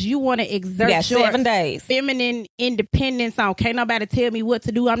because you want to exert your 7 days. Feminine independence on, can't nobody tell me what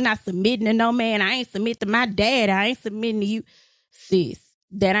to do. I'm not submitting to no man. I ain't submitting to my dad. I ain't submitting to you. Sis,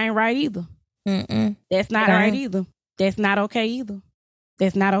 that ain't right either. That's not right either. That's not okay either.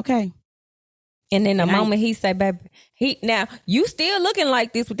 That's not okay. And then the moment he say, baby, now you still looking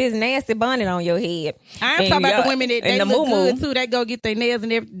like this with this nasty bonnet on your head. I'm talking about the women that they look good too. They go get their nails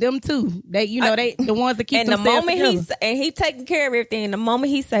and them too. They, they the ones that keep themselves together. And he taking care of everything. And the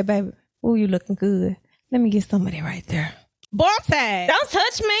moment he say, baby, oh, you looking good. Let me get some of that right there. Boy, I'm tired. Don't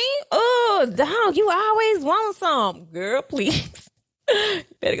touch me. Oh, dog, you always want some. Girl, please.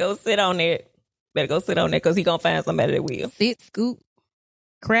 Better go sit on that. Because he gonna find somebody that will. Sit, scoot,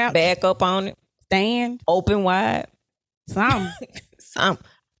 crouch. Back up on it. Stand. Open wide. Some.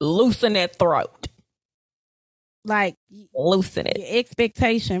 Loosen that throat. Like. Loosen it. Your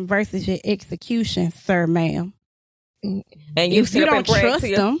expectation versus your execution, sir, ma'am. And if you don't trust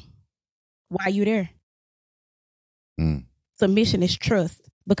them, why you there? Submission is trust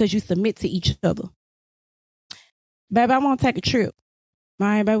because you submit to each other. Baby, I want to take a trip. All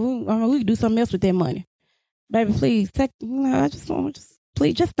right, baby, we can do something else with that money. Baby, please take. I just want to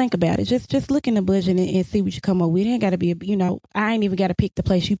please just think about it. Just look in the budget and see what you come up with. It ain't got to be, I ain't even got to pick the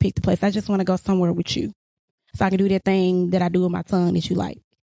place. You pick the place. I just want to go somewhere with you so I can do that thing that I do with my tongue that you like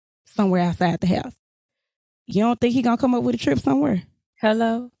somewhere outside the house. You don't think he going to come up with a trip somewhere?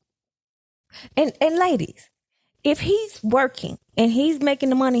 Hello? And ladies, if he's working and he's making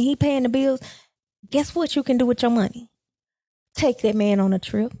the money, he paying the bills, guess what you can do with your money? Take that man on a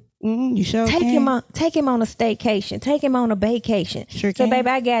trip. You sure take him on a staycation. Take him on a vacation. Sure so, can. baby,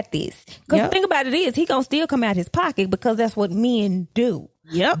 I got this. Because the thing about it is, he gonna still come out his pocket because that's what men do.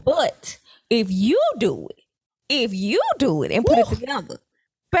 Yep. But if you do it and put it together,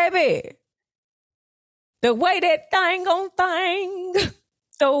 baby, the way that thing gonna thing,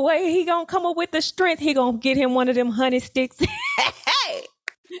 the way he gonna come up with the strength, he gonna get him one of them honey sticks.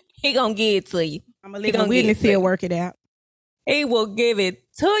 He gonna give it to you. I'm gonna let him witness here work it out. He will give it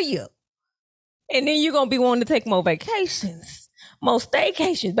to you. And then you're going to be wanting to take more vacations, more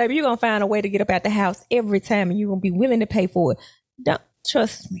staycations. Baby, you're going to find a way to get up out the house every time, and you're going to be willing to pay for it. Don't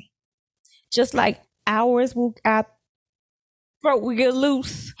trust me. Just like our throat will get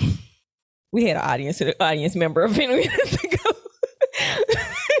loose. We had an audience member a few minutes ago.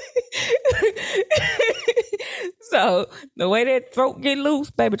 So the way that throat get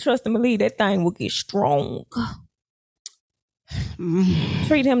loose, baby, trust and believe that thing will get strong.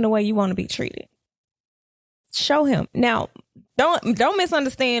 Treat him the way you want to be treated. Show him. Now, don't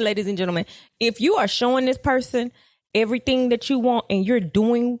misunderstand, ladies and gentlemen. If you are showing this person everything that you want and you're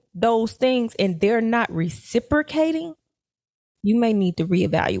doing those things and they're not reciprocating, you may need to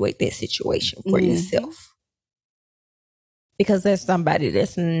reevaluate that situation for yourself. Because there's somebody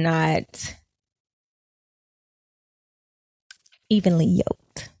that's not evenly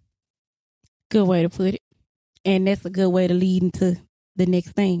yoked. Good way to put it. And that's a good way to lead into the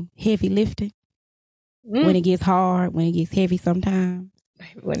next thing. Heavy lifting. When it gets hard, when it gets heavy sometimes.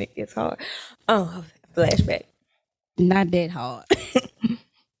 When it gets hard. Oh, flashback. Not that hard.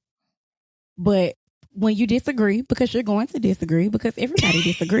 But when you disagree, because you're going to disagree, because everybody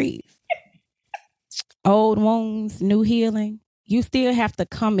disagrees. Old wounds, new healing. You still have to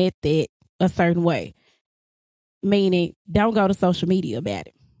come at that a certain way. Meaning, don't go to social media about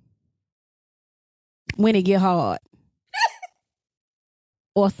it. When it get hard.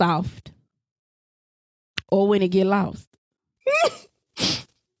 Or soft. Or when it get lost.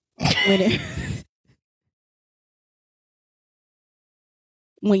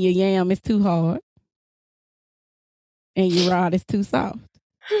 When your yam is too hard. And your rod is too soft.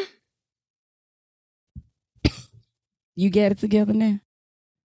 You get it together now?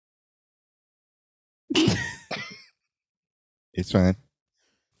 It's fine.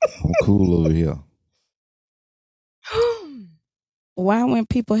 I'm cool over here. Why when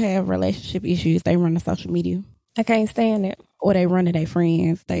people have relationship issues, they run to social media? I can't stand it. Or they run to their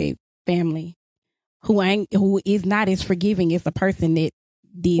friends, their family, who is not as forgiving as the person that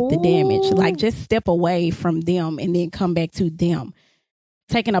did the damage. Like, just step away from them and then come back to them.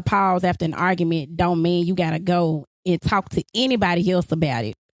 Taking a pause after an argument don't mean you gotta go and talk to anybody else about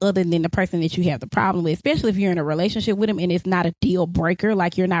it other than the person that you have the problem with, especially if you're in a relationship with them and it's not a deal breaker,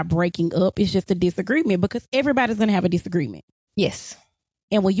 like you're not breaking up, it's just a disagreement, because everybody's gonna have a disagreement. Yes.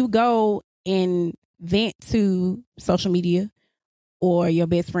 And when you go and vent to social media or your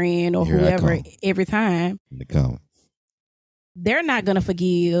best friend or whoever every time, they're not going to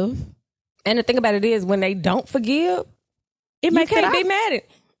forgive. And the thing about it is, when they don't forgive, you can't be mad at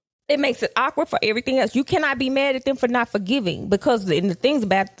it. Makes it awkward for everything else. You cannot be mad at them for not forgiving, because the thing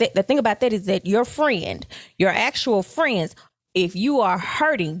about that is that your friend, your actual friends, if you are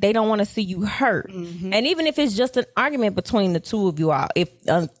hurting, they don't want to see you hurt. Mm-hmm. And even if it's just an argument between the two of you all,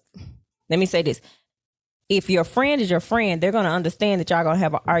 let me say this. If your friend is your friend, they're going to understand that y'all going to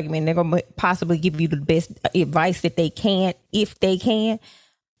have an argument. They're going to possibly give you the best advice that they can, if they can.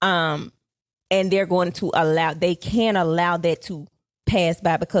 And they're going to they can't allow that to pass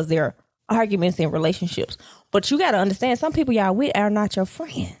by, because there are arguments in relationships. But you got to understand, some people y'all with are not your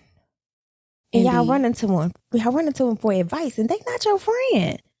friend. And y'all run into them for advice, and they not your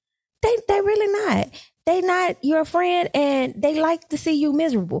friend. They really not. They not your friend, and they like to see you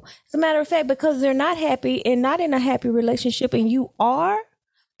miserable. As a matter of fact, because they're not happy and not in a happy relationship, and you are,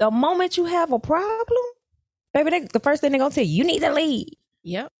 the moment you have a problem, baby, the first thing they're gonna tell you, you need to leave.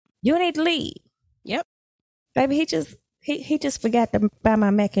 Yep. You need to leave. Yep. Baby, he just forgot to buy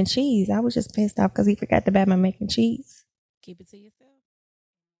my mac and cheese. I was just pissed off because he forgot to buy my mac and cheese. Keep it to yourself.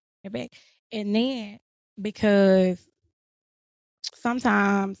 You're back. And then, because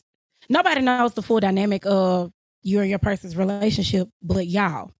sometimes nobody knows the full dynamic of you and your person's relationship but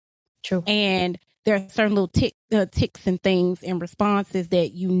y'all. True. And there are certain little ticks and things and responses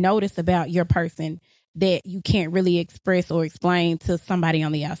that you notice about your person that you can't really express or explain to somebody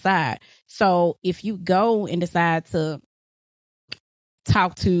on the outside. So if you go and decide to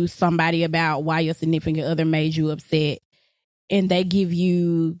talk to somebody about why your significant other made you upset, and they give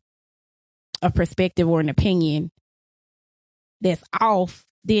you a perspective or an opinion that's off,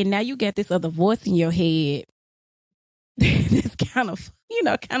 then now you get this other voice in your head that's kind of fucking it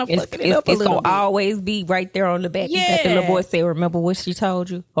up a little bit. It's going to always be right there on the back. Yeah. You got the little voice say, remember what she told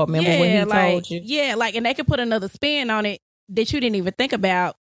you? Or remember what he told you? Yeah, and they can put another spin on it that you didn't even think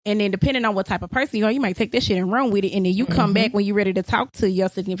about. And then depending on what type of person you are, you might take this shit and run with it. And then you come back when you're ready to talk to your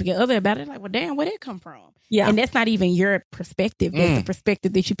significant other about it. Like, well, damn, where'd it come from? Yeah. And that's not even your perspective. That's the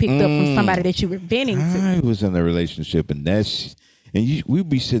perspective that you picked up from somebody that you were venting to. I was in a relationship, and we'd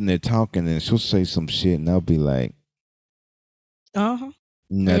be sitting there talking, and she'll say some shit, and I'll be like, Now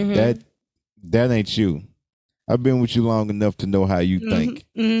that ain't you. I've been with you long enough to know how you think.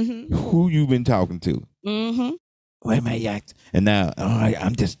 Who you been talking to? Wait a minute, yeah. And now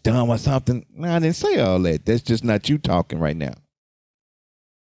I'm just done with something. No, I didn't say all that. That's just not you talking right now.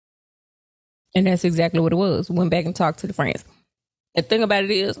 And that's exactly what it was. Went back and talked to the friends. The thing about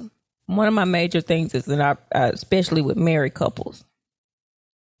it is, one of my major things is that especially with married couples,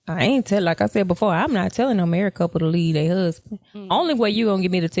 I ain't like I said before, I'm not telling no married couple to leave their husband. Only way you gonna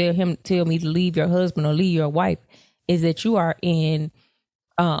get me to tell me to leave your husband or leave your wife is that you are in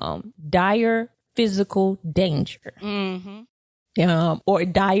dire physical danger, or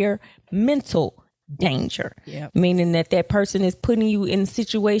dire mental danger. Meaning that person is putting you in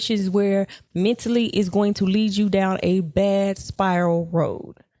situations where mentally is going to lead you down a bad spiral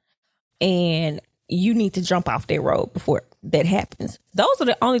road, and you need to jump off that road before that happens. Those are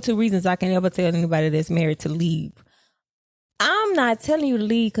the only two reasons I can ever tell anybody that's married to leave. I'm not telling you to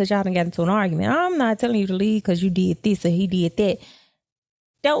leave because y'all done got into an argument. I'm not telling you to leave because you did this or he did that.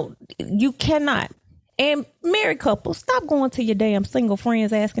 You cannot. And married couples, stop going to your damn single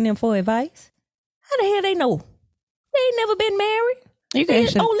friends asking them for advice. How the hell they know? They ain't never been married. You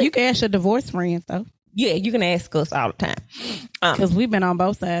can ask your divorce friends though. Yeah, you can ask us all the time. Because we've been on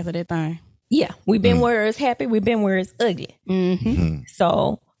both sides of that thing. Yeah, we've been where it's happy. We've been where it's ugly.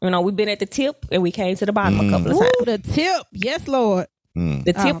 So, we've been at the tip and we came to the bottom a couple of times. Ooh, the tip. Yes, Lord.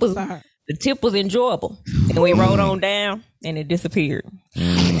 The tip was enjoyable. And we rode on down and it disappeared.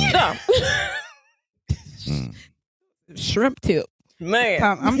 Shrimp tip. Man.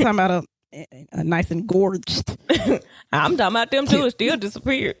 I'm talking about a nice and gorged. I'm talking about them too. It still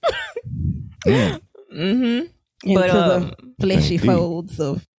disappeared. Into the fleshy folds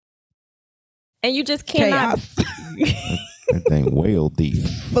of and you just cannot. That thing whale deep.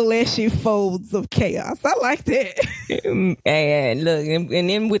 Fleshy folds of chaos. I like that. And look, and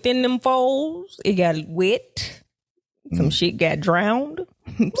then within them folds, it got wet. Some shit got drowned.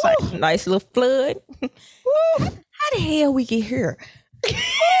 It's like a nice little flood. How the hell we get here?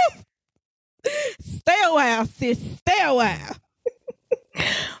 Stay a while, sis. Stay a while.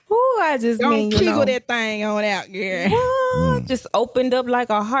 I just don't kegel that thing on out, girl. Just opened up like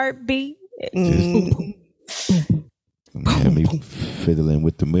a heartbeat. Had me fiddling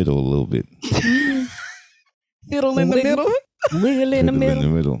with the middle a little bit. Fiddle in the middle. Wiggle in the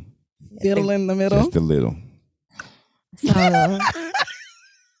middle. Fiddle in the middle. Just a little.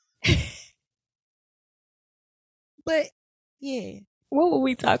 But yeah, what were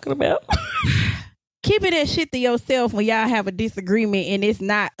we talking about? Keeping that shit to yourself when y'all have a disagreement and it's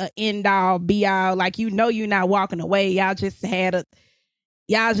not an end all be all. Like you're not walking away. Y'all just had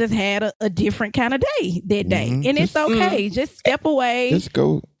a different kind of day that day, and it's okay. Just step away. Just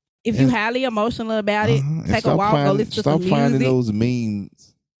go. If you're highly emotional about it, take a walk. Go listen to some music. Stop finding those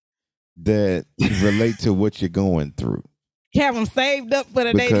memes that relate to what you're going through. Have them saved up for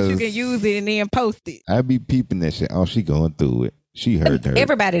the day that you can use it and then post it. I be peeping that shit. Oh, she going through it. She hurt her.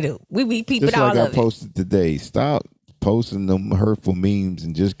 Everybody do. We be peeping just all like of I posted today. Stop posting them hurtful memes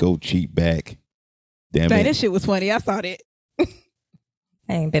and just go cheat back. Damn it. That shit was funny. I saw that.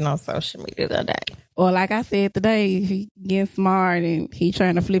 I ain't been on social media the other day. Or like I said today, he getting smart and he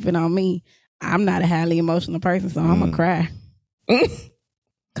trying to flip it on me. I'm not a highly emotional person, so I'm going to cry.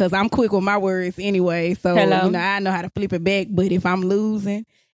 Because I'm quick with my words anyway. So, I know how to flip it back. But if I'm losing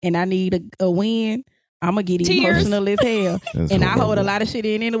and I need a win, I'm going to get emotional as hell. And I hold a lot of shit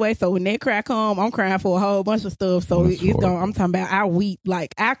in anyway. So when that cry come, I'm crying for a whole bunch of stuff. So I'm talking about I weep.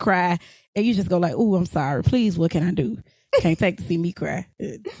 Like I cry and you just go like, ooh, I'm sorry. Please, what can I do? Can't take to see me cry.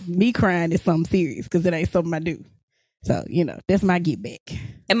 Me crying is something serious because it ain't something I do. So, that's my get back.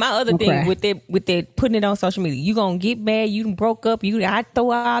 And my other thing with that putting it on social media, you gonna get mad, you done broke up, I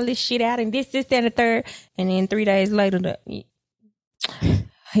throw all this shit out and this, that, and the third. And then 3 days later,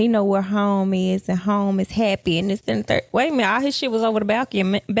 he know where home is and home is happy and this, that, and the third. Wait a minute, all his shit was over the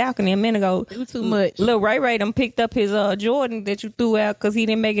balcony a minute ago. Too much. Lil Ray done picked up his Jordan that you threw out because he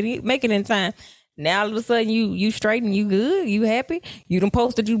didn't make it in time. Now all of a sudden you straight and you good, you happy. You done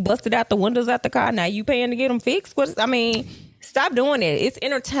posted, you busted out the windows out the car. Now you paying to get them fixed. Stop doing it. It's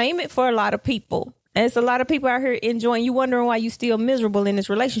entertainment for a lot of people. And it's a lot of people out here enjoying. You wondering why you still miserable in this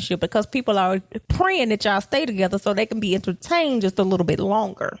relationship because people are praying that y'all stay together so they can be entertained just a little bit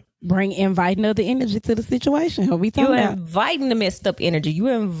longer. Inviting other energy to the situation. What we talking about? You're inviting the messed up energy.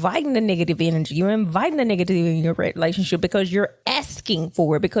 You're inviting the negative energy. You're inviting the negative in your relationship because you're asking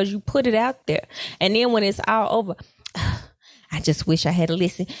for it, because you put it out there. And then when it's all over, I just wish I had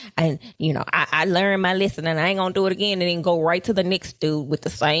listened. And, I learned my lesson and I ain't going to do it again. And then go right to the next dude with the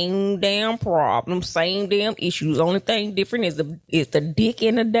same damn problem, same damn issues. Only thing different is the dick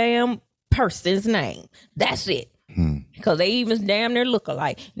in the damn person's name. That's it. Because they even damn near look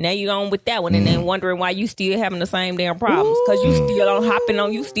alike. Now you on with that one and then wondering why you still having the same damn problems. Because you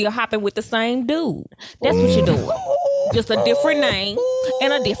still hopping with the same dude. That's what you're doing. Just a different name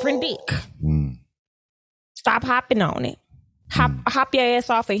and a different dick. Stop hopping on it. Hop your ass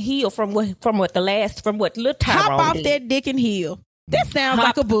off and heal from what Lil Tyrone Hop off did. that dick and heal. That sounds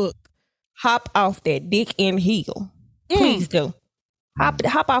like a book. Hop off that dick and heal. Please do.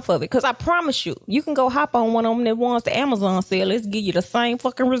 Hop off of it, because I promise you can go hop on one of them that wants the Amazon sale. Let's give you the same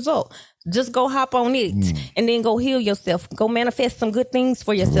fucking result. Just go hop on it and then go heal yourself. Go manifest some good things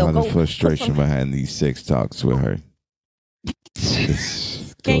for yourself. A lot of frustration behind these sex talks with her.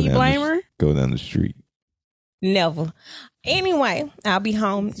 Can you blame her? Go down the street. Never. Anyway, I'll be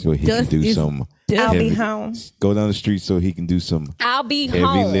home. So he can do some. I'll be home. Go down the street so he can do some. I'll be heavy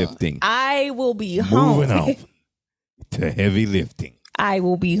home. lifting. I will be home. Moving on to heavy lifting. I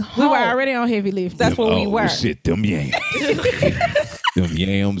will be home. We were already on heavy lift. That's what we were. Shit, them yams. Them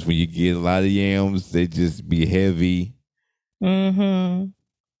yams, when you get a lot of yams, they just be heavy. In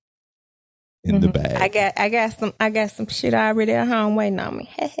the bag. I got some shit already at home waiting on me.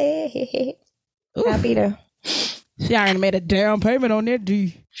 I'll be there. She already made a down payment on that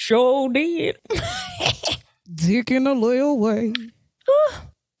D. Sure did. Dick in a little way.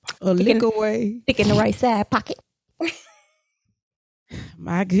 A lick away. Dick in the right side pocket.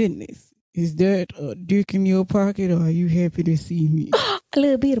 My goodness. Is that a dick in your pocket, or are you happy to see me? A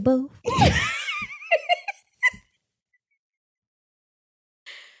little bit of both.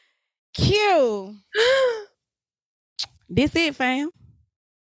 Cute. This it, fam.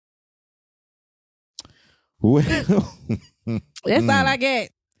 Well, That's all I got.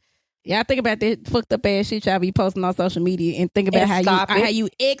 Y'all think about that fucked up ass shit y'all be posting on social media and think about how you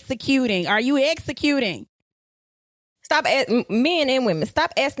executing. Are you executing? Stop, men and women,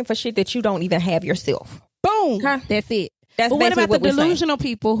 stop asking for shit that you don't even have yourself. Boom. Huh? That's it. That's but what basically about the what we're saying. delusional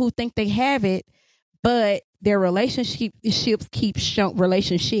people who think they have it, but their relationships keep showing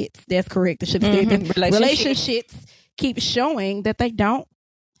relationships. That's correct. I should have said that. Relationships keep showing that they don't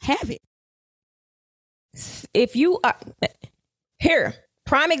have it. If you are here,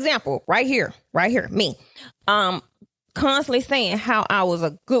 prime example, right here, me, constantly saying how I was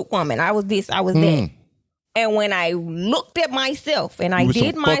a good woman, I was this, I was that, and when I looked at myself and I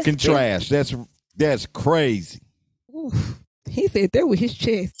did my fucking trash, that's crazy. Oof. He said that with his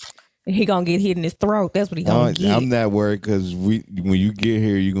chest. He gonna get hit in his throat. That's what he gonna get. I'm not worried because when you get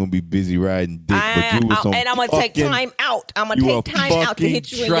here, you're gonna be busy riding dick. And I'm gonna take time out. I'm gonna take time out to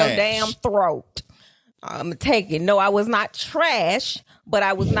hit you in your damn throat. I'm gonna take it. No, I was not trash, but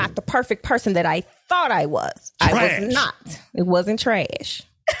I was not the perfect person that I thought I was. Trash. I was not. It wasn't trash.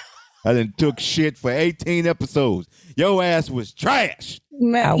 I done took shit for 18 episodes. Your ass was trash.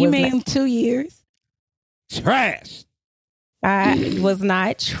 You mean 2 years? Trash. I was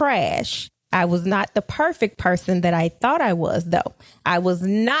not trash. I was not the perfect person that I thought I was, though. I was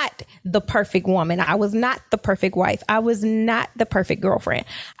not the perfect woman. I was not the perfect wife. I was not the perfect girlfriend.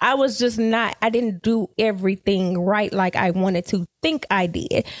 I was just not. I didn't do everything right like I wanted to think I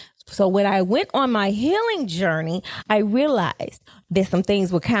did. So when I went on my healing journey, I realized that some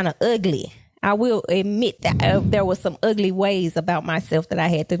things were kind of ugly. I will admit that there were some ugly ways about myself that I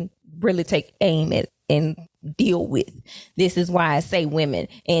had to really take aim at and deal with. This is why I say women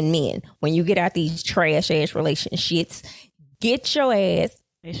and men, when you get out these trash ass relationships, get your ass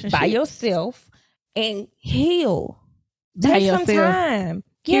by yourself and heal. Take some time.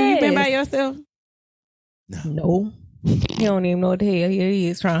 You been by yourself? No. You don't even know what the hell he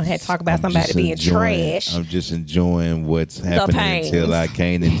is trying to talk about somebody being trash. I'm just enjoying what's happening until I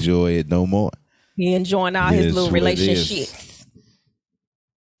can't enjoy it no more. He enjoying all his little relationships.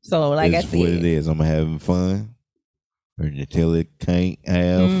 So like I said, what it is. I'm having fun until it can't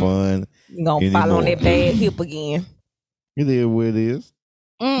have fun. You're going to fall on that bad hip again. It is what it is.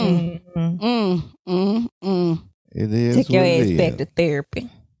 It is. Take your ass back to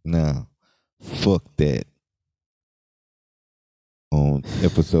therapy. No. Fuck that. On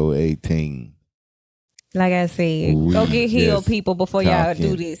episode 18. Like I said, go get healed, people, before y'all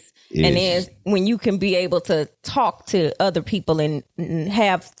do this. And then when you can be able to talk to other people and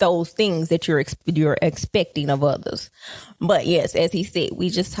have those things that you're expecting of others. But yes, as he said, we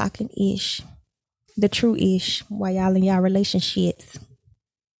just talking ish. The true ish while y'all in y'all relationships.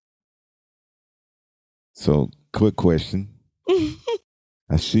 So, quick question.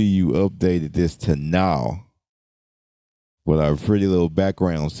 I see you updated this to now. But our pretty little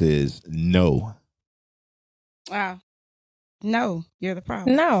background says no. Wow. No, you're the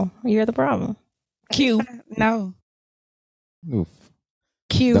problem. No, you're the problem. Q. No. Oof.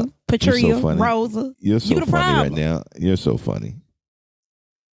 Q. No, Patria. you're so funny. Rosa. You're so You the funny problem. right now. You're so funny.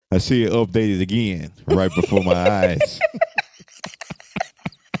 I see it updated again right before my eyes.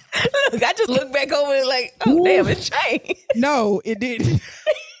 Look, I just looked back over it like, oh, damn, it's changed. No, it didn't.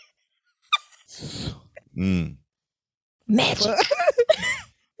 Magic.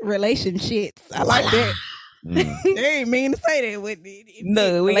 Relationships. I like that. They ain't mean to say that.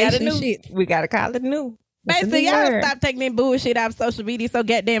 No, we got a new. Relationships. We got to call it new. Basically, y'all stop taking that bullshit out of social media so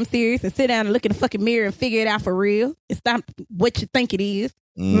goddamn serious and sit down and look in the fucking mirror and figure it out for real. And stop what you think it is.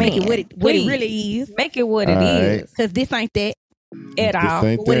 Make it what it really is. Make it what it All is. Because this ain't that At This all.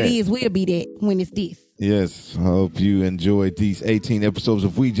 ain't What that. it is will be that when it's this. Yes, I hope you enjoyed these 18 episodes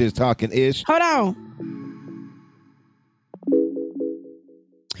of We Just Talking Ish. Hold on.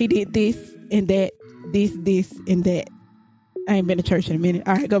 He did this and that, this and that. I ain't been to church in a minute.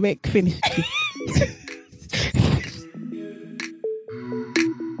 All right, go back, finish.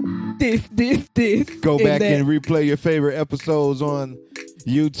 this. Go back that. and replay your favorite episodes on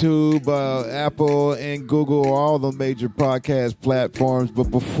YouTube, Apple, and Google, all the major podcast platforms. But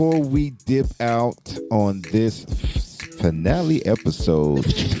before we dip out on this finale episode,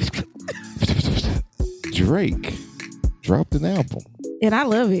 Drake dropped an album. And I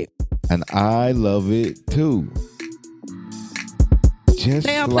love it. And I love it too. Just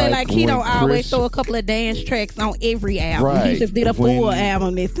They don't play like he when don't always Chris- throw a couple of dance tracks on every album. Right. He just did a When- full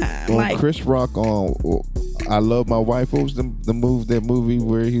album this time. on Like, Chris Rock on I Love My Wife. What was the movie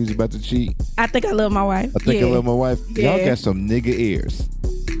where he was about to cheat? I think I love my wife. I think I Love My Wife. Y'all Yeah. got some nigga ears.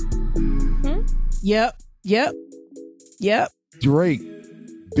 Yep. Drake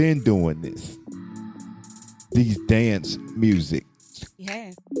been doing this. These dance music.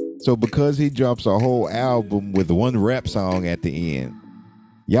 Yeah. So because he drops a whole album with one rap song at the end,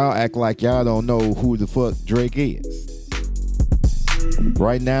 y'all act like y'all don't know who the fuck Drake is.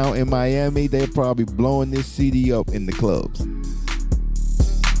 Right now in Miami, they're probably blowing this CD up in the clubs.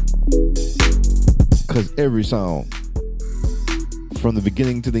 Because every song, from the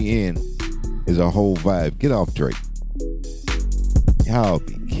beginning to the end, is a whole vibe. Get off Drake. Y'all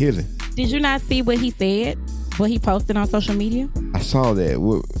be killing. Did you not see what he said? What he posted on social media? I saw that.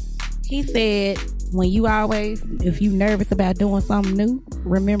 He said, if you nervous about doing something new,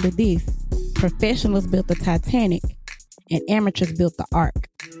 remember this. Professionals built the Titanic and amateurs built the Ark.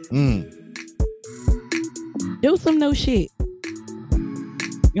 Do some new shit.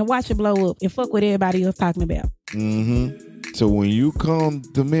 And watch it blow up and fuck what everybody else talking about. So when you come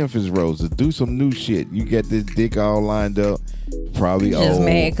to Memphis, Rosa, do some new shit. You get this dick all lined up. Probably Just old.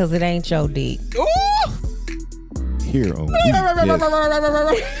 mad because it ain't your dick. Here on We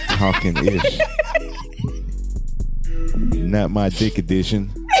Just Talking Ish. Not my dick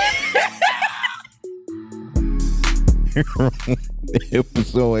edition.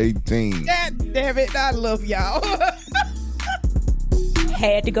 Episode 18. God damn it, I love y'all.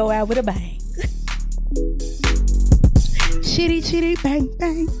 Had to go out with a bang. Chitty, bang,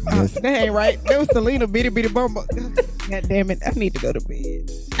 bang. Yes. That ain't right. That was Selena, bitty, bumba. God damn it, I need to go to bed.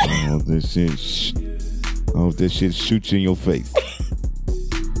 Oh, this shit shoots you in your face.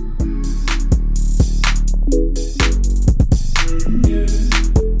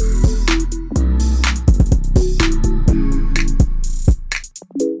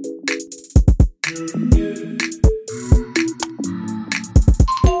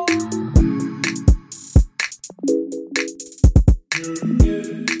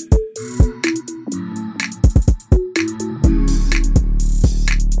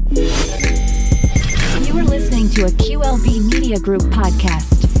 You are listening to a QLB Media Group podcast.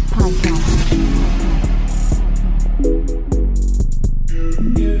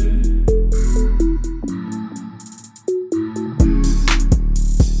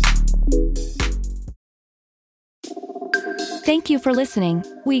 Thank you for listening.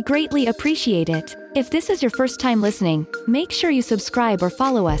 We greatly appreciate it. If this is your first time listening, make sure you subscribe or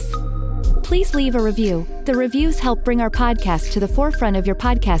follow us. Please leave a review. The reviews help bring our podcast to the forefront of your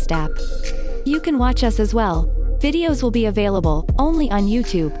podcast app. You can watch us as well. Videos will be available only on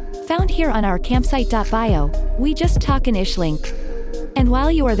YouTube, found here on our campsite.bio. We Just Talkin' Ish link. And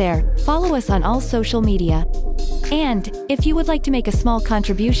while you are there, follow us on all social media. And if you would like to make a small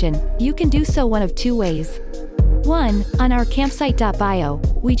contribution, you can do so one of two ways. 1. On our campsite.bio,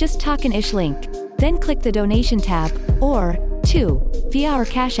 We Just Talkin' Ish link. Then click the donation tab. Or 2. Via our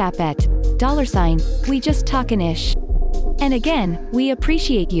Cash App at $, We Just Talkin' Ish. And again, we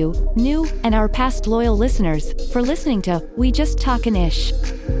appreciate you, new and our past loyal listeners, for listening to We Just Talkin' Ish.